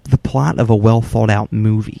the plot of a well thought out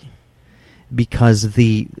movie, because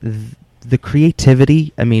the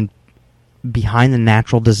creativity, I mean, behind the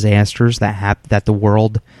natural disasters that the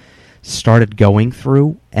world started going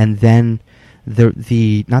through, and then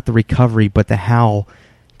the not the recovery, but the how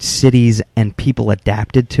cities and people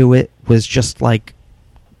adapted to it was just like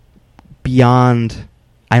beyond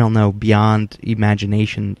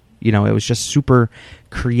imagination. You know, it was just super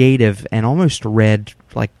creative and almost read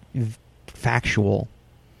like factual.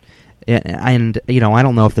 And you know, I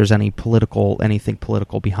don't know if there's anything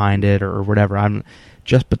political behind it or whatever.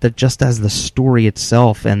 Just as the story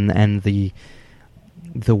itself and the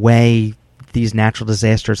way these natural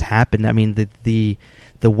disasters happened. I mean, the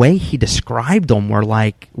way he described them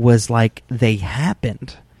was like they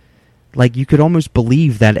happened. Like, you could almost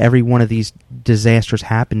believe that every one of these disasters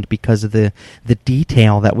happened because of the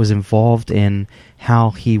detail that was involved in how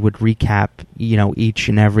he would recap, you know, each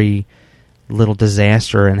and every little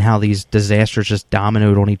disaster, and how these disasters just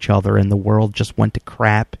dominoed on each other and the world just went to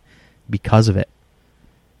crap because of it.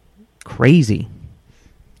 Crazy.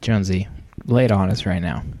 Jonesy, lay it on us right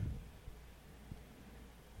now.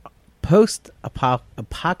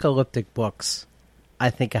 Post-apocalyptic books, I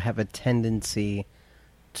think I have a tendency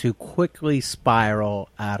to quickly spiral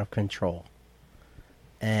out of control.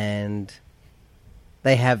 And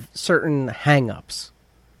they have certain hang-ups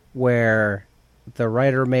where the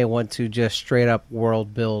writer may want to just straight up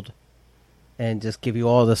world build and just give you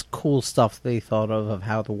all this cool stuff they thought of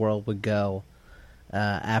how the world would go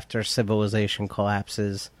after civilization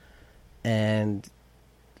collapses. And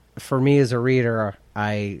for me as a reader,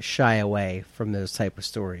 I shy away from those type of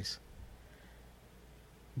stories.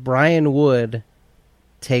 Brian Wood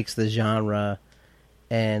takes the genre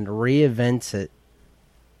and reinvents it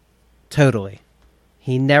totally.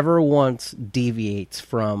 He never once deviates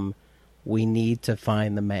from "we need to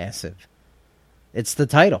find the massive." It's the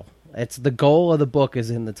title. It's the goal of the book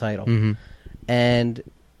is in the title. Mm-hmm. And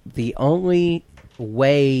the only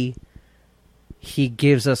way he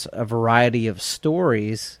gives us a variety of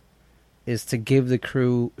stories is to give the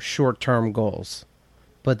crew short-term goals.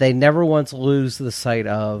 But they never once lose the sight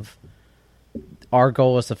of, our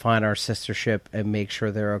goal is to find our sister ship and make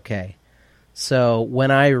sure they're okay. So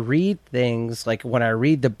when I read things, like when I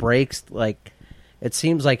read the breaks, like, it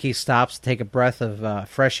seems like he stops to take a breath of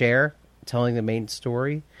fresh air, telling the main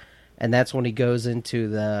story, and that's when he goes into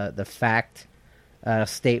the fact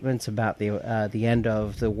statements about the end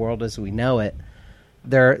of the world as we know it.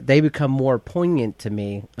 They become more poignant to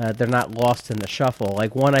me. They're not lost in the shuffle.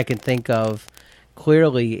 Like, one I can think of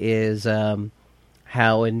clearly is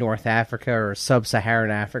how in North Africa or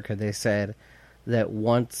Sub-Saharan Africa they said that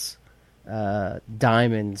once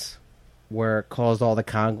diamonds caused all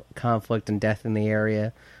the conflict and death in the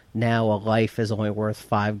area, now a life is only worth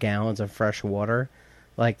 5 gallons of fresh water.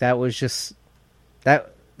 Like, that was just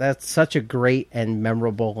that's such a great and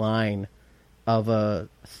memorable line of a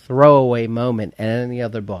throwaway moment in any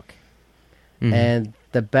other book. Mm-hmm. And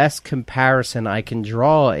the best comparison I can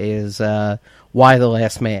draw is Y: The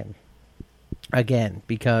Last Man. Again,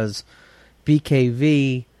 because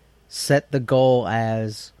BKV set the goal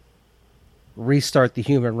as restart the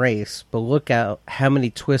human race, but look at how many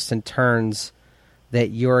twists and turns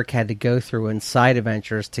that Yorick had to go through in side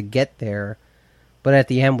adventures to get there. But at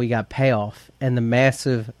the end, we got payoff, and the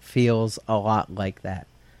Massive feels a lot like that.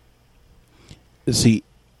 See,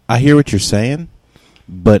 I hear what you're saying,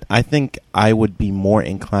 but I think I would be more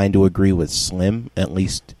inclined to agree with Slim, at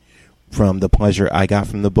least from the pleasure I got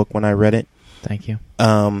from the book when I read it. Thank you.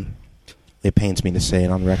 It pains me to say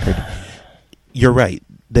it on record. You're right.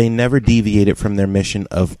 They never deviated from their mission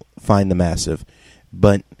of find the massive,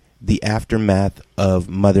 but the aftermath of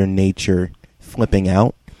Mother Nature flipping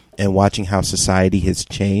out and watching how society has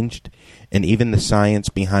changed, and even the science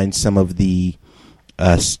behind some of the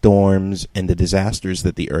storms and the disasters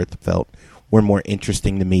that the Earth felt were more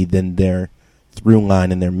interesting to me than their through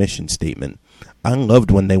line and their mission statement. I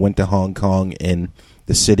loved when they went to Hong Kong and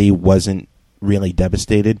the city wasn't really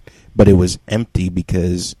devastated, but it was empty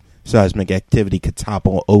because seismic activity could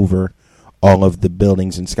topple over all of the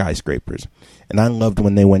buildings and skyscrapers. And I loved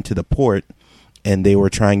when they went to the port and they were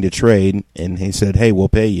trying to trade, and he said, "Hey, we'll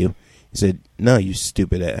pay you." He said, "No, you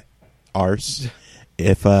stupid arse.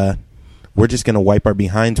 If we're just going to wipe our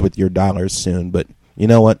behinds with your dollars soon, but you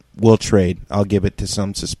know what? We'll trade. I'll give it to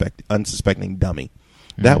some unsuspecting dummy."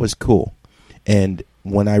 Mm-hmm. That was cool. And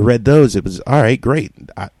when I read those, it was, all right, great.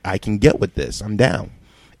 I can get with this. I'm down.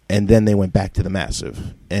 and then they went back to the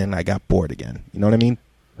Massive, and I got bored again. You know what I mean?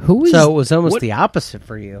 So it was almost the opposite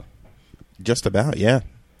for you. Just about, yeah.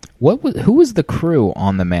 Who was the crew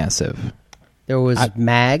on the Massive? There was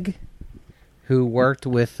Mag, who worked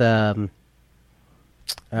with who's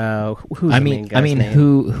the main guy's name?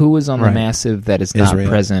 who was on the Right. Massive that is not Israel.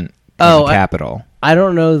 present in Oh, the Capitol? I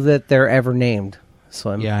don't know that they're ever named.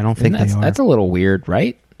 Slim. Yeah, I don't think they are. That's a little weird,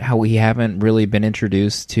 right? How we haven't really been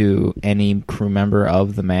introduced to any crew member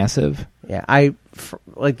of the Massive. Yeah,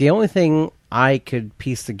 the only thing I could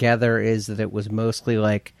piece together is that it was mostly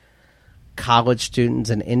like college students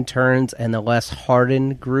and interns and the less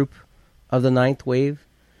hardened group of the Ninth Wave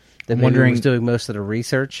that maybe was doing most of the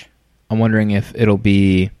research. I'm wondering if it'll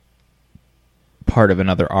be part of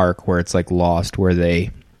another arc where it's like Lost, where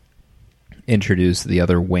they introduce the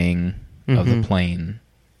other wing of the plane,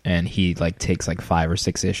 and he like takes like 5 or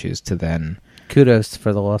 6 issues to then Kudos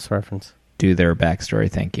for the Lost reference. do their backstory.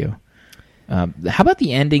 Thank you. How about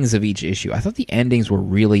the endings of each issue? I thought the endings were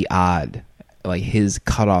really odd, like his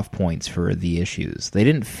cutoff points for the issues. They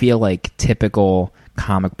didn't feel like typical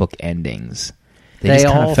comic book endings. They just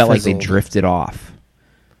kind all of felt like they fizzled. drifted off,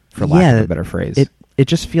 for lack of a better phrase. It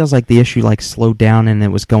just feels like the issue like slowed down and it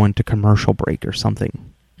was going to commercial break or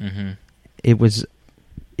something. Mm-hmm. It was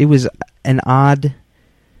an odd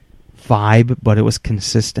vibe, but it was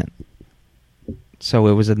consistent. So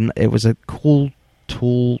it was a cool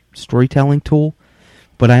storytelling tool,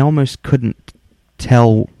 but I almost couldn't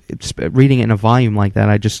tell. Reading it in a volume like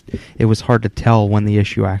that, it was hard to tell when the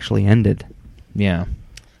issue actually ended. Yeah.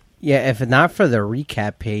 Yeah, if not for the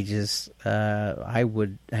recap pages, I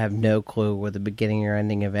would have no clue where the beginning or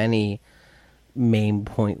ending of any main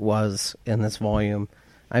point was in this volume.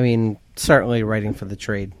 I mean, certainly writing for the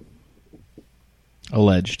trade.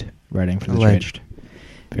 Alleged writing for the Alleged. trade.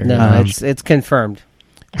 Very No, good. it's confirmed.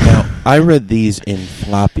 Now, I read these in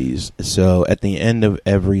floppies, so at the end of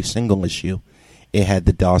every single issue, it had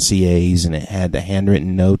the dossiers and it had the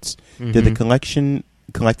handwritten notes. Did the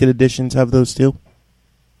collected editions have those too?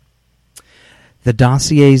 The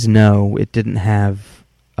dossiers, no, it didn't have.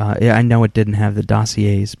 I know it didn't have the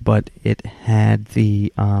dossiers, but it had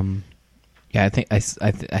the. Yeah, I think I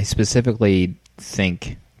specifically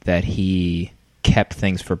think that he kept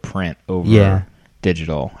things for print over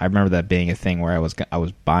digital. I remember that being a thing where I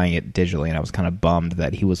was buying it digitally, and I was kind of bummed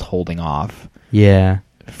that he was holding off. Yeah.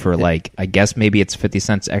 For like, I guess maybe it's 50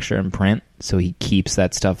 cents extra in print, so he keeps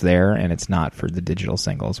that stuff there, and it's not for the digital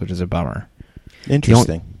singles, which is a bummer.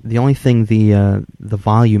 Interesting. The only thing the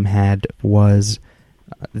volume had was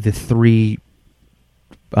the 3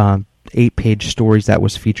 8-page stories that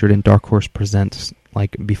was featured in Dark Horse Presents,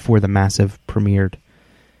 like before the Massive premiered,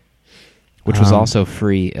 Which was also a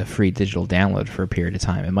free digital download for a period of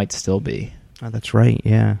time. It might still be. Oh, that's right.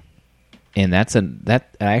 Yeah. And I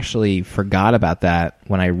actually forgot about that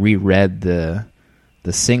when I reread the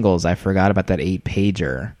singles. I forgot about that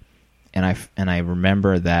 8-pager, and I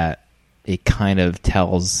remember that it kind of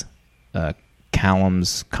tells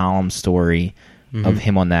Callum's story of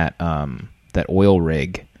him on that oil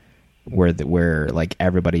rig where like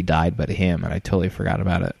everybody died but him, and I totally forgot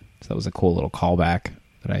about it. So that was a cool little callback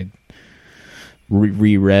that I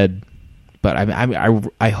reread. But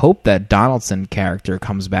I hope that Donaldson character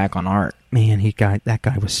comes back on art. Man, that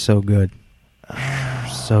guy was so good.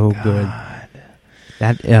 So good.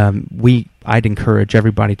 That I'd encourage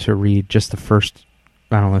everybody to read just the first,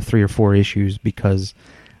 3 or 4 issues, because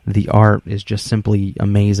the art is just simply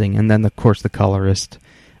amazing. And then, of course, the colorist,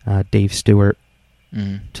 Dave Stewart,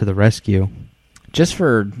 to the rescue. Just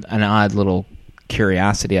for an odd little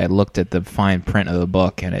curiosity, I looked at the fine print of the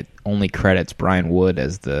book, and it only credits Brian Wood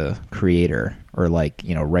as the creator, or like,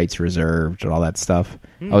 rights reserved and all that stuff.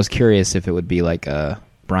 I was curious if it would be like a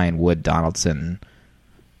Brian Wood Donaldson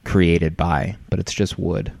created by, but it's just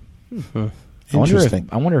Wood. Interesting.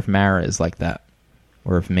 I wonder if Mara is like that,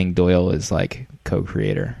 or if Ming Doyle is like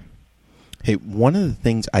co-creator. Hey, one of the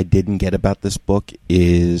things I didn't get about this book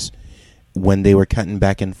is when they were cutting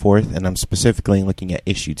back and forth, and I'm specifically looking at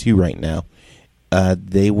issue 2 right now,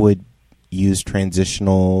 they would use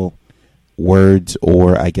transitional words,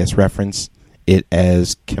 or I guess reference it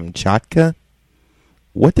as Kamchatka.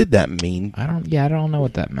 What did that mean? I don't know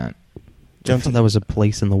what that meant. I thought that was a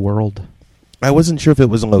place in the world. I wasn't sure if it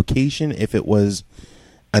was a location, if it was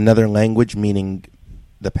another language meaning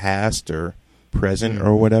the past or present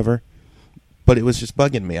or whatever. But it was just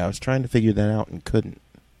bugging me. I was trying to figure that out and couldn't.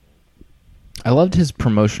 I loved his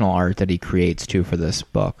promotional art that he creates, too, for this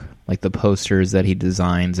book. Like the posters that he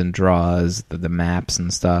designs and draws, the maps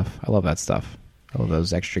and stuff. I love that stuff. I love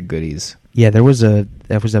those extra goodies. Yeah, there was a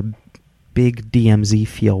big DMZ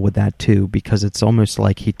feel with that too, because it's almost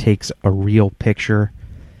like he takes a real picture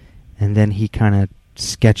and then he kind of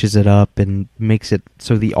sketches it up and makes it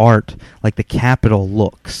so the art, like the Capitol,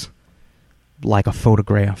 looks like a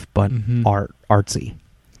photograph, but artsy.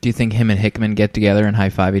 Do you think him and Hickman get together and high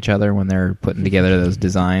five each other when they're putting together those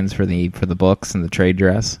designs for the books and the trade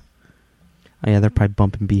dress? Oh, yeah, they're probably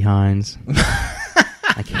bumping behinds,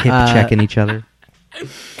 like hip checking each other.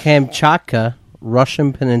 Kamchatka,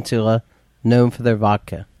 Russian peninsula, known for their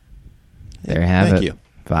vodka. There you have Thank it. you.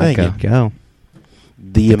 Vodka. Thank Go.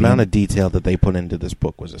 The amount of detail that they put into this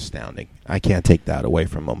book was astounding. I can't take that away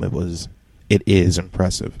from them. It is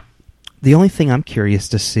impressive. The only thing I'm curious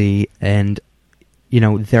to see, and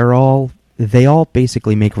they all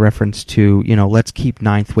basically make reference to, let's keep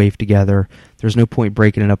Ninth Wave together. There's no point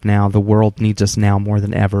breaking it up now. The world needs us now more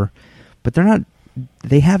than ever. But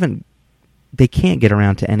they can't get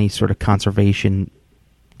around to any sort of conservation.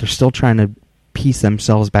 They're still trying to piece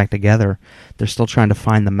themselves back together. They're still trying to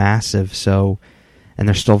find the massive, and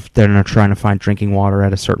they're trying to find drinking water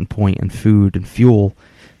at a certain point, and food and fuel.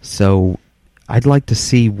 So I'd like to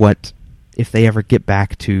see if they ever get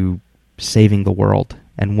back to saving the world,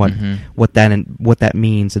 and what that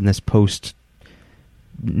means in this post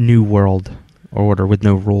New World Order with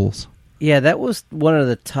no rules. Yeah, that was one of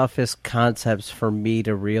the toughest concepts for me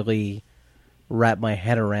to really wrap my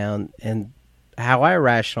head around, and how I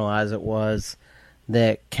rationalize it was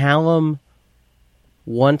that Callum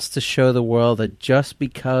wants to show the world that just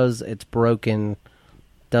because it's broken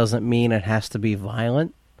doesn't mean it has to be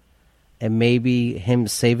violent, and maybe him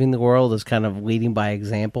saving the world is kind of leading by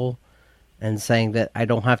example and saying that I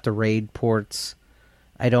don't have to raid ports,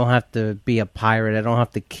 I don't have to be a pirate, I don't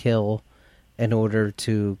have to kill in order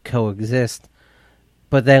to coexist.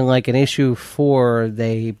 But then, like in issue 4,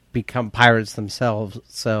 they become pirates themselves,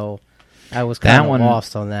 so I was kind of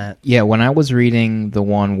lost on that. Yeah, when I was reading the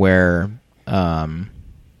one where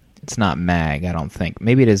it's not Mag, I don't think.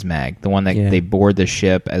 Maybe it is Mag, the one that they board the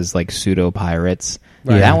ship as like pseudo pirates.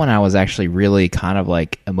 Right. That one I was actually really kind of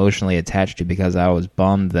like emotionally attached to, because I was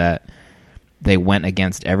bummed that they went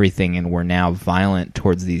against everything and were now violent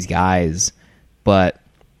towards these guys, but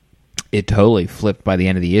it totally flipped by the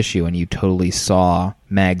end of the issue, and you totally saw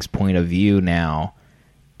Mag's point of view now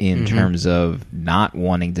in terms of not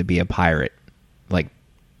wanting to be a pirate, like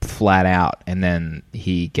flat out, and then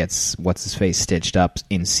he gets what's-his-face stitched up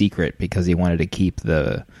in secret because he wanted to keep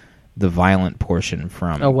the violent portion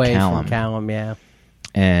from away Callum. from Callum, yeah.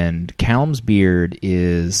 And Callum's beard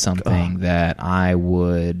is something that I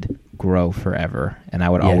would grow forever, and I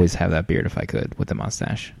would always have that beard if I could, with the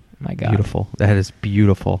mustache. My God. Beautiful. That is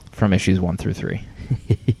beautiful. From issues 1 through 3.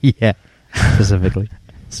 Yeah, specifically.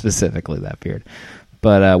 Specifically that beard.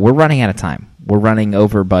 But we're running out of time. We're running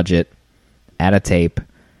over budget, out of tape.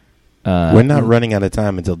 We're not running out of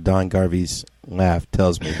time until Don Garvey's laugh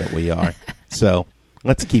tells me that we are. So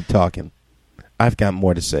let's keep talking. I've got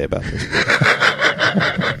more to say about this book.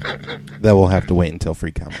 That will have to wait until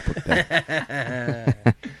Free Comic Book Day.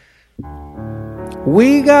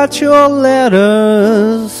 We got your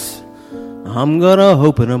letters. I'm gonna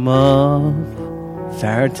open them up.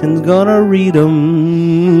 Farrington's gonna read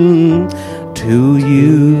them to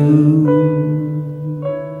you.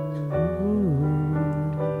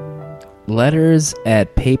 Letters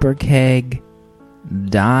at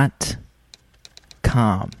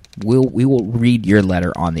paperkeg.com. We will read your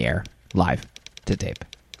letter on the air, live, to tape.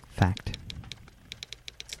 Fact.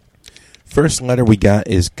 First letter we got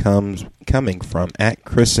is coming from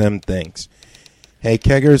 @ChrisMThinks. Hey,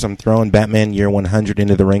 Keggers, I'm throwing Batman Year 100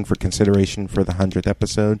 into the ring for consideration for the 100th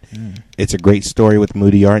episode. It's a great story with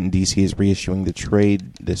moody art, and DC is reissuing the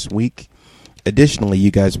trade this week. Additionally,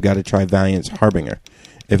 you guys have got to try Valiant's Harbinger.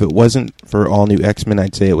 If it wasn't for all new X-Men,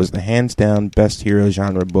 I'd say it was the hands-down best hero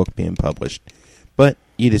genre book being published. But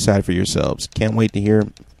you decide for yourselves. Can't wait to hear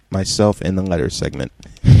myself in the letter segment.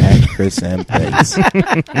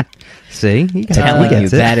 @ChrisMThinks. See? He Telling you,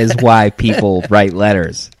 gets it. that is why people write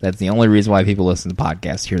letters. That's the only reason why people listen to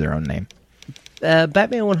podcasts, hear their own name.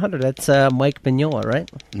 Batman 100, that's Mike Mignola,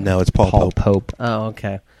 right? No, it's Paul Pope. Oh,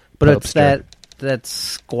 okay. But it's Popester. that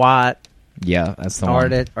squat Yeah, that's the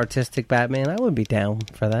one. artistic Batman. I would be down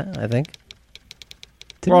for that, I think.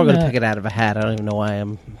 We're all going to pick it out of a hat. I don't even know why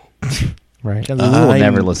I'm... Right. We will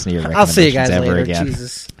never listen to your I'll see you recommendations guys ever later. again.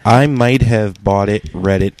 Jesus. I might have bought it,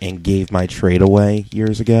 read it, and gave my trade away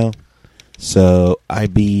years ago. So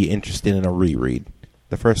I'd be interested in a reread.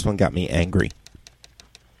 The first one got me angry.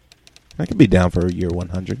 I could be down for Year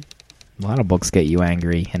 100. A lot of books get you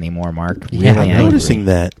angry anymore, Mark. Yeah, Really I'm angry. noticing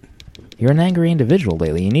that. You're an angry individual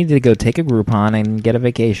lately. You need to go take a Groupon and get a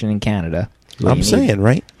vacation in Canada. I'm saying,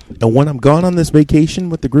 right? And when I'm gone on this vacation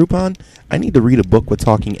with the Groupon, I need to read a book with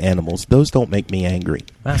talking animals. Those don't make me angry.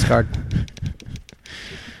 Mascard.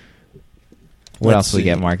 What Let's else we see.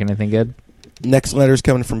 get, Mark? Anything good? Next letter is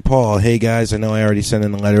coming from Paul. Hey guys, I know I already sent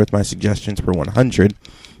in a letter with my suggestions per 100,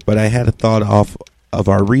 but I had a thought off of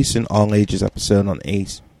our recent All Ages episode on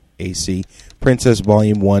AC, Princess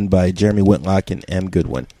Volume 1 by Jeremy Whitlock and M.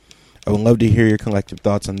 Goodwin. I would love to hear your collective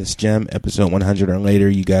thoughts on this gem. Episode 100 or later,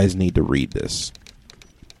 you guys need to read this.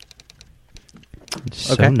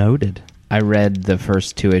 So Okay. noted. I read the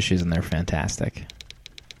first 2 issues and they're fantastic.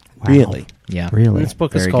 Wow. Really? Yeah. Really? This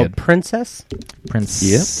book is Very called good. Princess. Prince.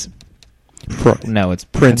 Yep. No, it's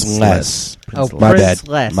Princeless. Oh, Princeless. My bad.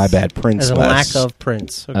 Princeless. My bad. There's Princeless. a lack of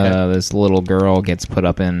prince. Okay. This little girl gets put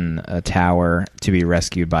up in a tower to be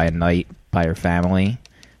rescued by a knight by her family,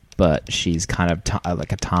 but she's kind of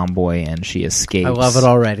like a tomboy, and she escapes. I love it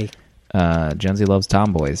already. Jonesy loves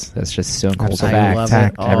tomboys. That's just Stone Cold I fact. love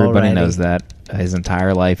it Everybody already. knows that. His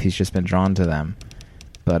entire life, he's just been drawn to them.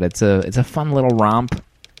 But it's a fun little romp.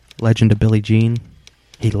 Legend of Billie Jean.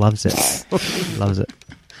 He loves it. He loves it.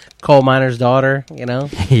 Coal miner's daughter, you know?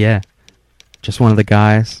 Yeah. Just one of the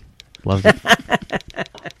guys. Loves it.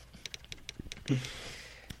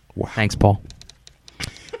 Wow. Thanks, Paul.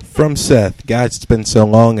 From Seth, guys, it's been so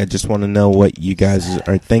long. I just want to know what you guys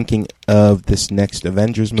are thinking of this next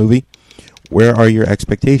Avengers movie. Where are your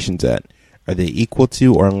expectations at? Are they equal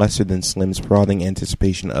to or lesser than Slim's prodding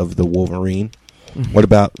anticipation of the Wolverine? What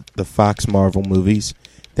about the Fox Marvel movies?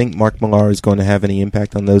 Think Mark Millar is going to have any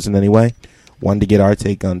impact on those in any way? Wanted to get our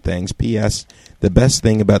take on things. P.S. The best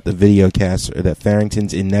thing about the video cast are that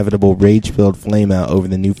Farrington's inevitable rage-filled flameout over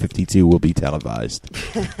the New 52 will be televised.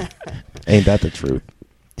 Ain't that the truth?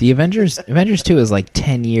 The Avengers 2 is like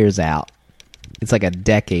 10 years out. It's like a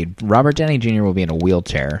decade. Robert Downey Jr. will be in a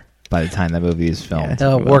wheelchair by the time that movie is filmed.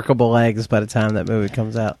 Workable legs by the time that movie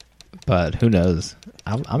comes out. But who knows?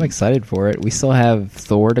 I'm excited for it. We still have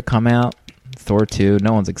Thor to come out. Thor 2.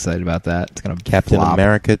 No one's excited about that. It's going to Captain flop.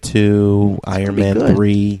 America 2, Iron be Man good.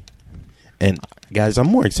 3. And, guys, I'm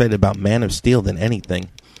more excited about Man of Steel than anything.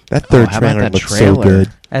 That third how about trailer that looks so trailer? good.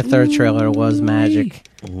 That third trailer was magic.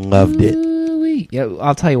 Loved it. Ooh-wee. Yeah,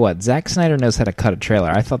 I'll tell you what. Zack Snyder knows how to cut a trailer.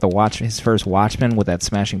 I thought his first Watchmen with that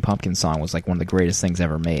Smashing Pumpkin song was like one of the greatest things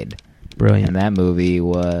ever made. Brilliant. And that movie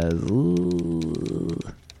was... Ooh.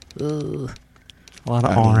 A lot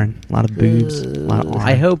of orange. A lot of boobs. A lot of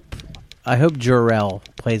orange. I hope Jor-El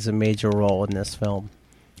plays a major role in this film,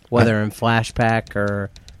 whether in flashback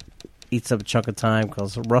or eats up a chunk of time,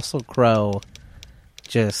 because Russell Crowe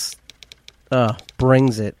just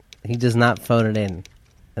brings it. He does not phone it in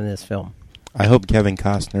this film. I hope Kevin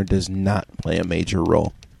Costner does not play a major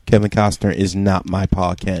role. Kevin Costner is not my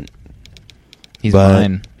Pa Kent. He's But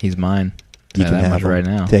mine. He's mine. You Yeah, can that have much him. right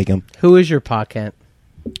now. Take him. Who is your Pa Kent?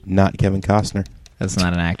 Not Kevin Costner. That's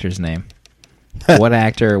not an actor's name. What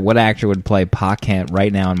actor would play Pa Kent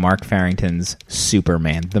right now in Mark Farrington's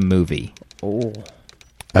Superman, the movie? Oh,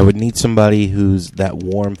 I would need somebody who's that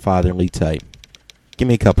warm, fatherly type. Give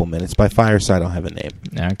me a couple minutes. By fireside, I'll have a name.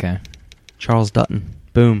 Okay. Charles Dutton.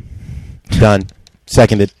 Boom. Done.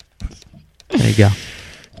 Seconded. There you go.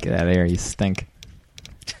 Get out of here, you stink.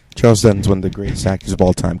 Charles Dutton's one of the greatest actors of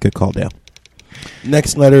all time. Good call, Dale.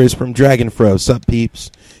 Next letter is from Dragonfro. Sup, peeps?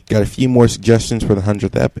 Got a few more suggestions for the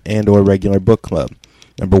 100th ep and or regular book club.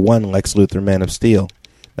 Number 1, Lex Luthor, Man of Steel.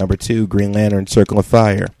 Number 2, Green Lantern, Circle of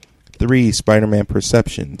Fire. 3, Spider-Man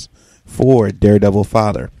Perceptions. 4, Daredevil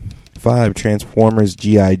Father. 5, Transformers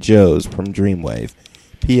G.I. Joes from Dreamwave.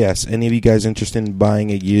 P.S. Any of you guys interested in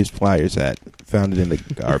buying a used Flyers hat? Found it in the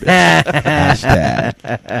garbage. Hashtag.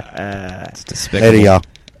 It's despicable. Hey, y'all.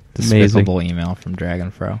 Despicable email from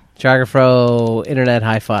Dragonfro. Dragonfro Internet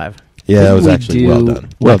High Five. Yeah, that was Didn't we actually do well done.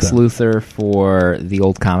 Well Lex done. Luthor for the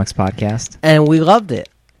Old Comics podcast. And we loved it.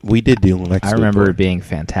 We did do Lex I remember Luthor. it being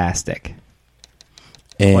fantastic.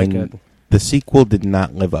 Quite And good. the sequel did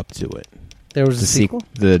not live up to it. There was The a sequel?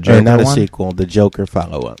 The Or Joker not a one? sequel, the Joker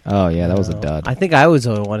follow-up. Oh, yeah, that was a No. dud. I think I was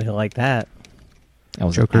the only one who liked that. That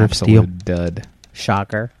was Joker an of Steel. absolute dud.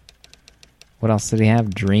 Shocker. What else did he have?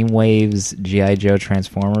 Dreamwave's G.I. Joe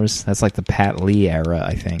Transformers. That's like the Pat Lee era,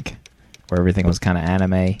 I think, where everything was kind of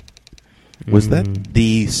anime. Was that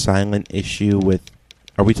the silent issue with...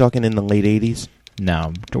 Are we talking in the late 80s?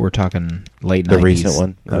 No, we're talking late 90s. The recent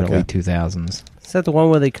one? Early Okay. 2000s. Is that the one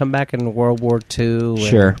where they come back in World War II?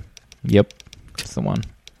 Sure. Yep. That's the one.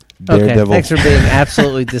 Okay, Daredevil. thanks for being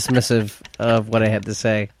absolutely dismissive of what I had to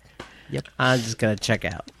say. Yep. I'm just going to check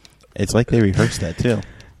out. It's like they rehearsed that, too.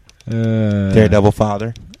 Daredevil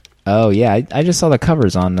Father. Oh, yeah. I just saw the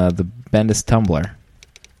covers on the Bendis Tumblr.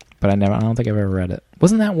 But I don't think I've ever read it.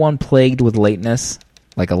 Wasn't that one plagued with lateness?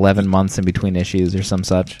 Like 11 months in between issues or some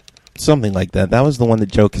such. Something like that. That was the one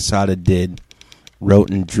that Joe Quesada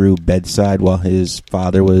wrote and drew bedside while his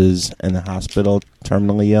father was in the hospital,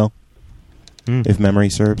 terminally ill, if memory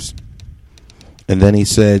serves. And then he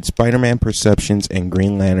said Spider-Man Perceptions and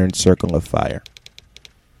Green Lantern Circle of Fire.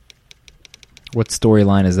 What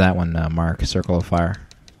storyline is that one, Mark? Circle of Fire?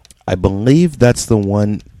 I believe that's the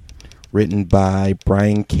one written by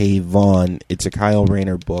Brian K. Vaughan. It's a Kyle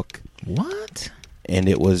Rayner book. What? And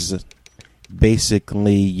it was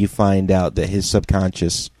basically, you find out that his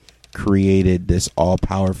subconscious created this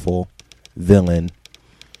all-powerful villain,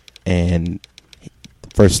 and the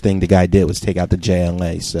first thing the guy did was take out the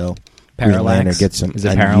JLA, so Green Lantern gets some Is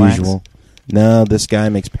it unusual... Parallax? No, this guy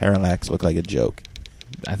makes Parallax look like a joke.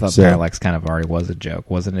 I thought Parallax kind of already was a joke.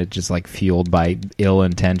 Wasn't it just like fueled by ill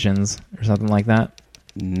intentions or something like that?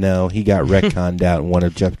 No, he got retconned out in one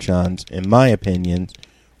of Jeff Johns, in my opinion,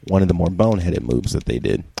 one of the more boneheaded moves that they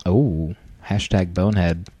did. Oh, hashtag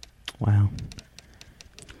bonehead. Wow.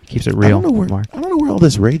 Keeps it real, Mark. I don't know where all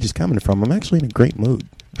this rage is coming from. I'm actually in a great mood.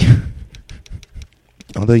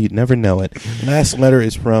 Although you'd never know it. Last letter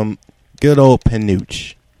is from good old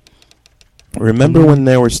Panuch. Remember when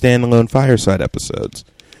there were standalone Fireside episodes?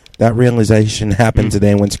 That realization happened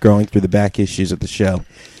today when scrolling through the back issues of the show.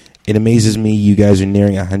 It amazes me you guys are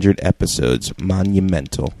nearing 100 episodes.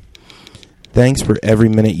 Monumental. Thanks for every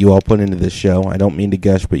minute you all put into this show. I don't mean to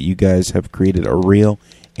gush, but you guys have created a real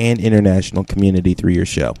and international community through your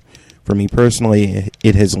show. For me personally,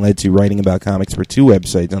 it has led to writing about comics for 2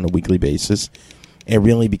 websites on a weekly basis and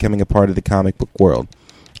really becoming a part of the comic book world.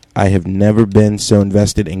 I have never been so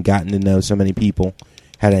invested and gotten to know so many people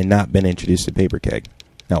had I not been introduced to Paper Keg.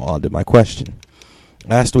 Now on to my question.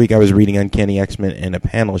 Last week I was reading Uncanny X-Men and a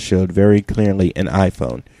panel showed very clearly an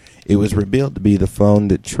iPhone. It was revealed to be the phone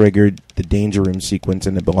that triggered the Danger Room sequence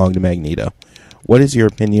and it belonged to Magneto. What is your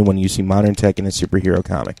opinion when you see modern tech in a superhero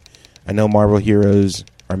comic? I know Marvel heroes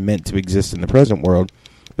are meant to exist in the present world,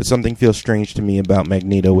 but something feels strange to me about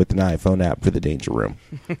Magneto with an iPhone app for the Danger Room.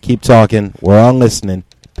 Keep talking. We're all listening.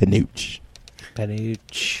 Panuch.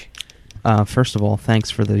 First of all, thanks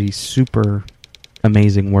for the super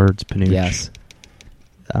amazing words, Panuch. Yes.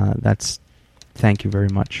 Thank you very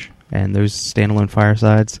much. And those standalone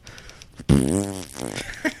Firesides.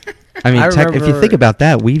 I mean, if you think about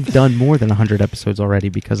that, we've done more than 100 episodes already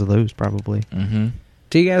because of those, probably. Mm-hmm.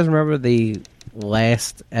 Do you guys remember the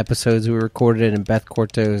last episodes we recorded in Beth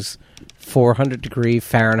Corto's 400-degree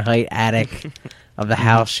Fahrenheit attic of the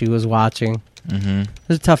house she was watching? Mm-hmm. It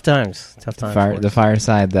was tough times. The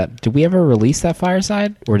Fireside. Did we ever release that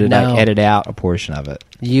Fireside, or did I edit out a portion of it?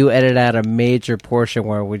 You edited out a major portion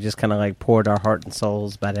where we just kind of like poured our heart and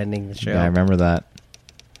souls about ending the show. Yeah, I remember that.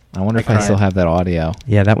 I wonder if I still have that audio.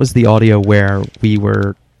 Yeah, that was the audio where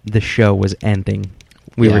the show was ending.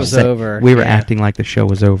 It was over. We were acting like the show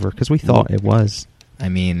was over because we thought it was. I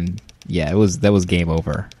mean, yeah, that was game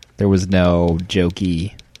over. There was no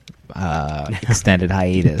jokey extended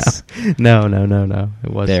hiatus. No.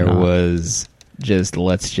 It was. There was just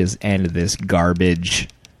let's just end this garbage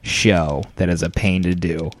show that is a pain to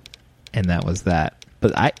do, and that was that.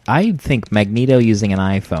 But I think Magneto using an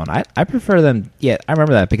iPhone, I prefer them. Yeah, I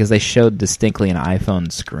remember that because they showed distinctly an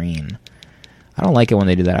iPhone screen. I don't like it when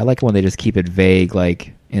they do that. I like it when they just keep it vague,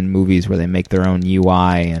 like in movies where they make their own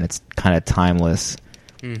UI and it's kind of timeless.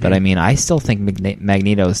 Mm-hmm. But I mean, I still think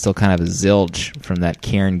Magneto is still kind of a zilch from that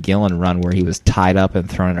Kieran Gillen run where he was tied up and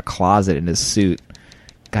thrown in a closet in his suit.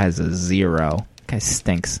 Guy's a zero. Guy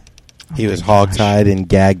stinks. He was hogtied and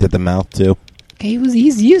gagged at the mouth too.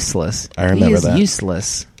 He's useless. I remember that. He is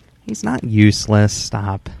useless. He's not useless.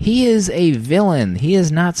 Stop. He is a villain. He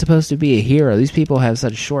is not supposed to be a hero. These people have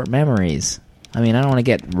such short memories. I mean, I don't want to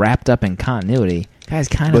get wrapped up in continuity. Guy's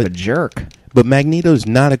kind of a jerk. But Magneto's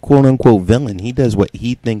not a quote-unquote villain. He does what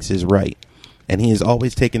he thinks is right. And he has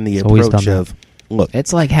always taken the approach of, look...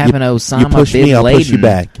 It's like having Osama bin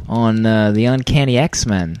Laden on the Uncanny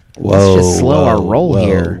X-Men. Let's just slow our roll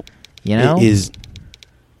here. You know?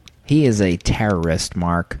 He is a terrorist,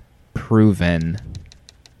 Mark. Proven.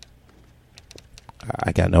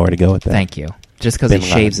 I got nowhere to go with that. Thank you. Just because he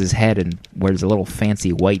shaves his head and wears a little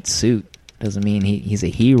fancy white suit doesn't mean he's a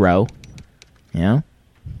hero. You know?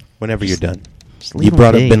 Whenever you're done. You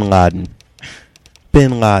brought up Bin Laden.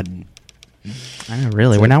 Bin Laden. I know,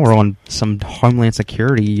 really. We're on some Homeland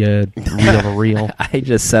Security reel. I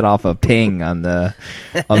just set off a ping on their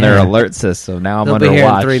alert system. Now I'm They'll under be here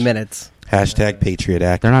watch. in 3 minutes. Hashtag Patriot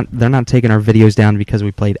Act. They're not taking our videos down because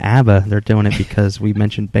we played ABBA. They're doing it because we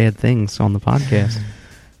mentioned bad things on the podcast.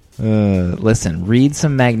 Listen, read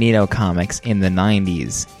some Magneto comics in the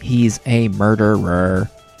 90s. He's a murderer.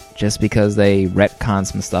 just because they retcon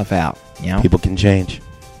some stuff out. You know, People can change.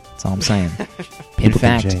 that's all I'm saying. In People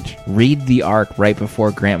can fact, change. read the arc right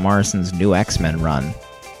before Grant Morrison's new X-Men run.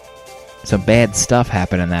 Some bad stuff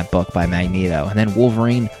happened in that book by Magneto, and then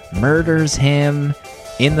Wolverine murders him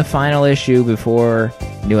in the final issue before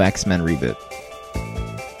new X-Men reboot.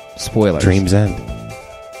 Spoilers. Dreams End.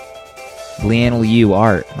 Lian Liu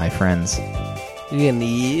art, my friends. Yeah.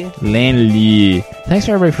 Lian Liu. Thanks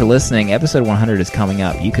for everybody for listening. Episode 100 is coming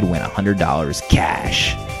up. You could win $100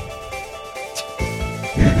 cash.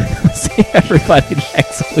 See everybody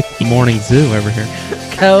next week. Morning Zoo over here.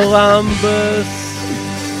 Columbus.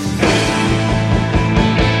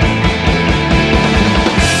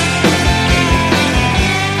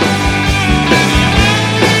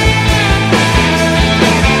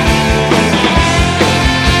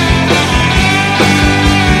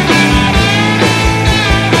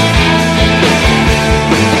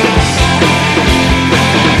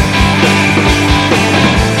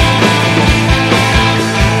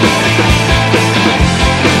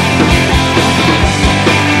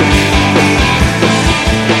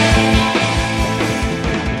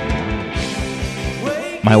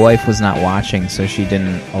 My wife was not watching, so she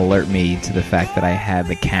didn't alert me to the fact that I had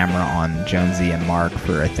the camera on Jonesy and Mark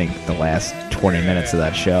for, I think, the last 20 minutes of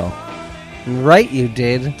that show. Right, you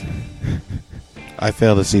did. I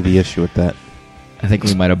fail to see the issue with that. I think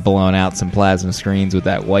we might have blown out some plasma screens with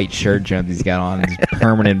that white shirt Jonesy's got on. His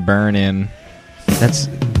permanent burn-in. That's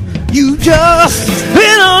You just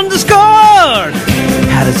been underscored.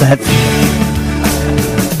 How does that feel?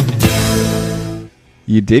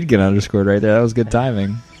 You did get underscored right there. That was good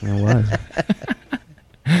timing. it was.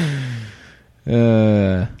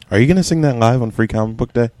 Are you going to sing that live on Free Comic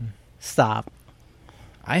Book Day? Stop.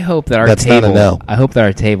 I hope that our That's not a table. no. I hope that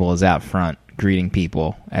our table is out front greeting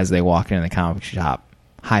people as they walk into the comic shop,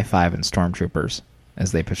 high-fiving stormtroopers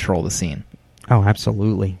as they patrol the scene. Oh,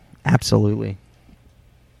 absolutely, absolutely.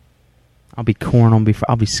 I'll be corn them before.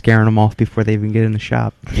 I'll be scaring them off before they even get in the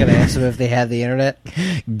shop. Gonna ask them if they have the internet.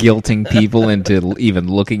 Guilting people into even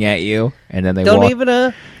looking at you, and then they Don't walk.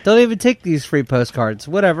 even take these free postcards.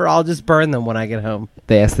 Whatever. I'll just burn them when I get home.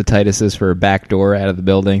 They ask the Tituses for a back door out of the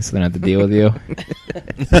building, so they don't have to deal with you.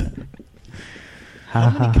 How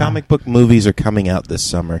many comic book movies are coming out this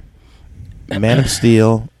summer? Man of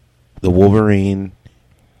Steel, The Wolverine.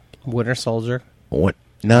 Winter Soldier. What?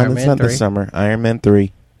 No, Iron that's Man not 3. this summer. Iron Man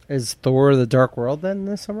 3. Is Thor: The Dark World then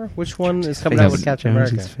this summer? Which one is coming out with Captain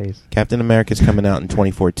Jonesy's America? face. Captain America's coming out in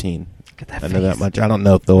 2014. Look at that I know that much. I don't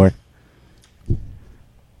know Thor.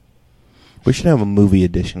 We should have a movie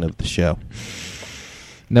edition of the show.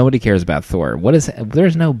 Nobody cares about Thor.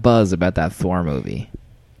 There's no buzz about that Thor movie.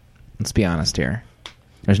 Let's be honest here.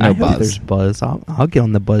 There's no I hope buzz. There's buzz. I'll get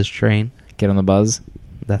on the buzz train. Get on the buzz.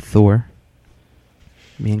 That Thor.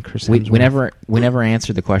 Me and Chris. We Hemsworth. never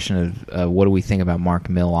answered the question of what do we think about Mark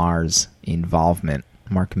Millar's involvement,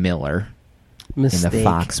 Mark Miller, Mistake. in the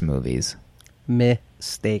Fox movies.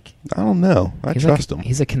 Mistake. I don't know. I trust him.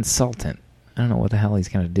 He's a consultant. I don't know what the hell he's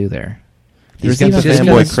going to do there. He's There's got even the Just been-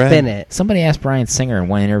 gonna fanboy cred. spin it. Somebody asked Bryan Singer in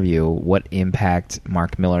one interview what impact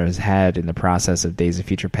Mark Miller has had in the process of Days of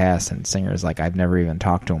Future Past, and Singer is like, I've never even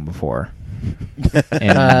talked to him before.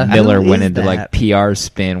 And Miller who went is into like that? PR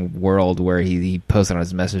spin world where he posted on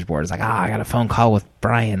his message board, it's like, I got a phone call with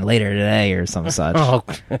Bryan later today or some such. Oh,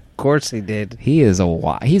 of course he did. He's a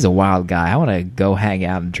wild guy. I want to go hang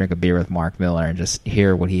out and drink a beer with Mark Miller and just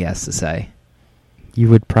hear what he has to say. You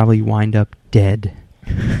would probably wind up dead.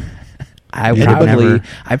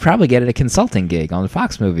 I'd probably get a consulting gig on the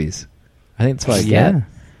Fox movies. I think that's what I get. Yeah.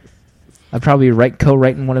 I'd probably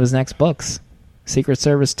co-writing one of his next books, Secret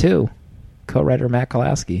Service 2, co-writer Matt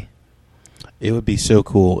Kolaski. It would be so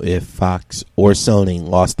cool if Fox or Sony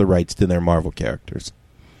lost the rights to their Marvel characters.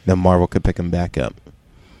 Then Marvel could pick them back up.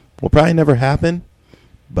 Will probably never happen,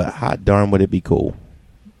 but hot darn would it be cool.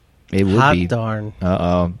 It would Hot be. darn.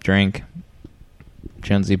 Uh-oh, drink.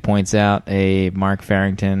 Jonesy points out a Mark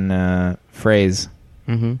Farrington phrase.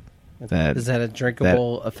 Mm-hmm. Is that a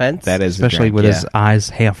drinkable offense? That is a Especially drink, with yeah. his eyes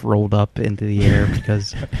half rolled up into the air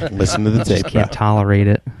because Listen to the just tape. can't tolerate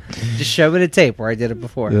it. Just show me the tape where I did it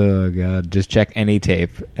before. Oh, God. Just check any tape,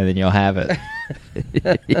 and then you'll have it.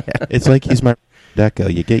 It's like he's my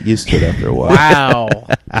Deco. You get used to it after a while. Wow.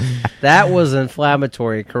 That was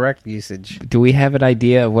inflammatory, correct usage. Do we have an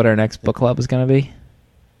idea of what our next book club is going to be?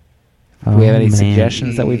 Do we have any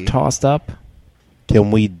suggestions that we've tossed up? Can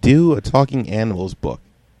we do a Talking Animals book?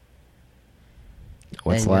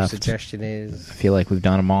 What's and left? Your suggestion is I feel like we've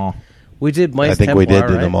done them all. we did Mice I think Templar, we did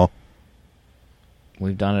do right? them all.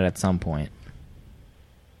 We've done it at some point.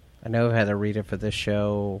 I know I had to read it for this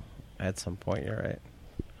show at some point. You're right.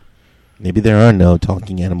 Maybe there are no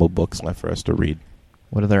talking animal books left for us to read.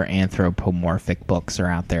 What other anthropomorphic books are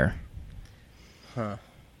out there?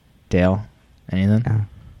 Dale, anything?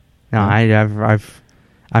 No,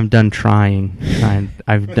 I'm done trying.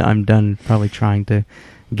 I'm done probably trying to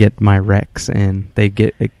get my Rex, and they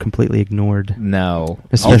get completely ignored. No.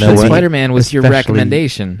 Especially Spider-Man was your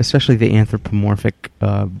recommendation. Especially the anthropomorphic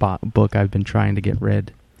book I've been trying to get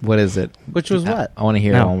read. What is it? Which was what? I want to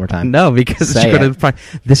hear it one more time. No, because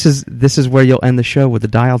this is where you'll end the show with the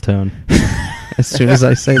dial tone. As soon as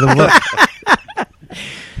I say the book.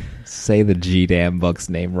 Say the G-Damn book's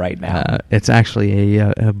name right now. It's actually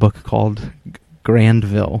a book called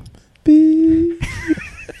Grandville. Beep.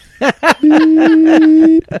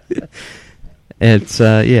 It's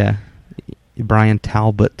Brian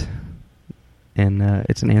Talbot, and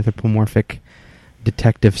it's an anthropomorphic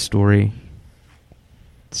detective story,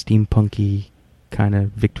 steampunky kind of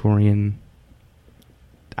Victorian.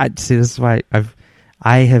 I'd say this is why I've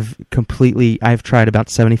tried about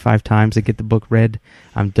 75 times to get the book read.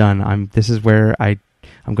 I'm done. This is where I'm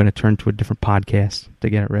going to turn to a different podcast to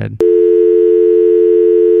get it read.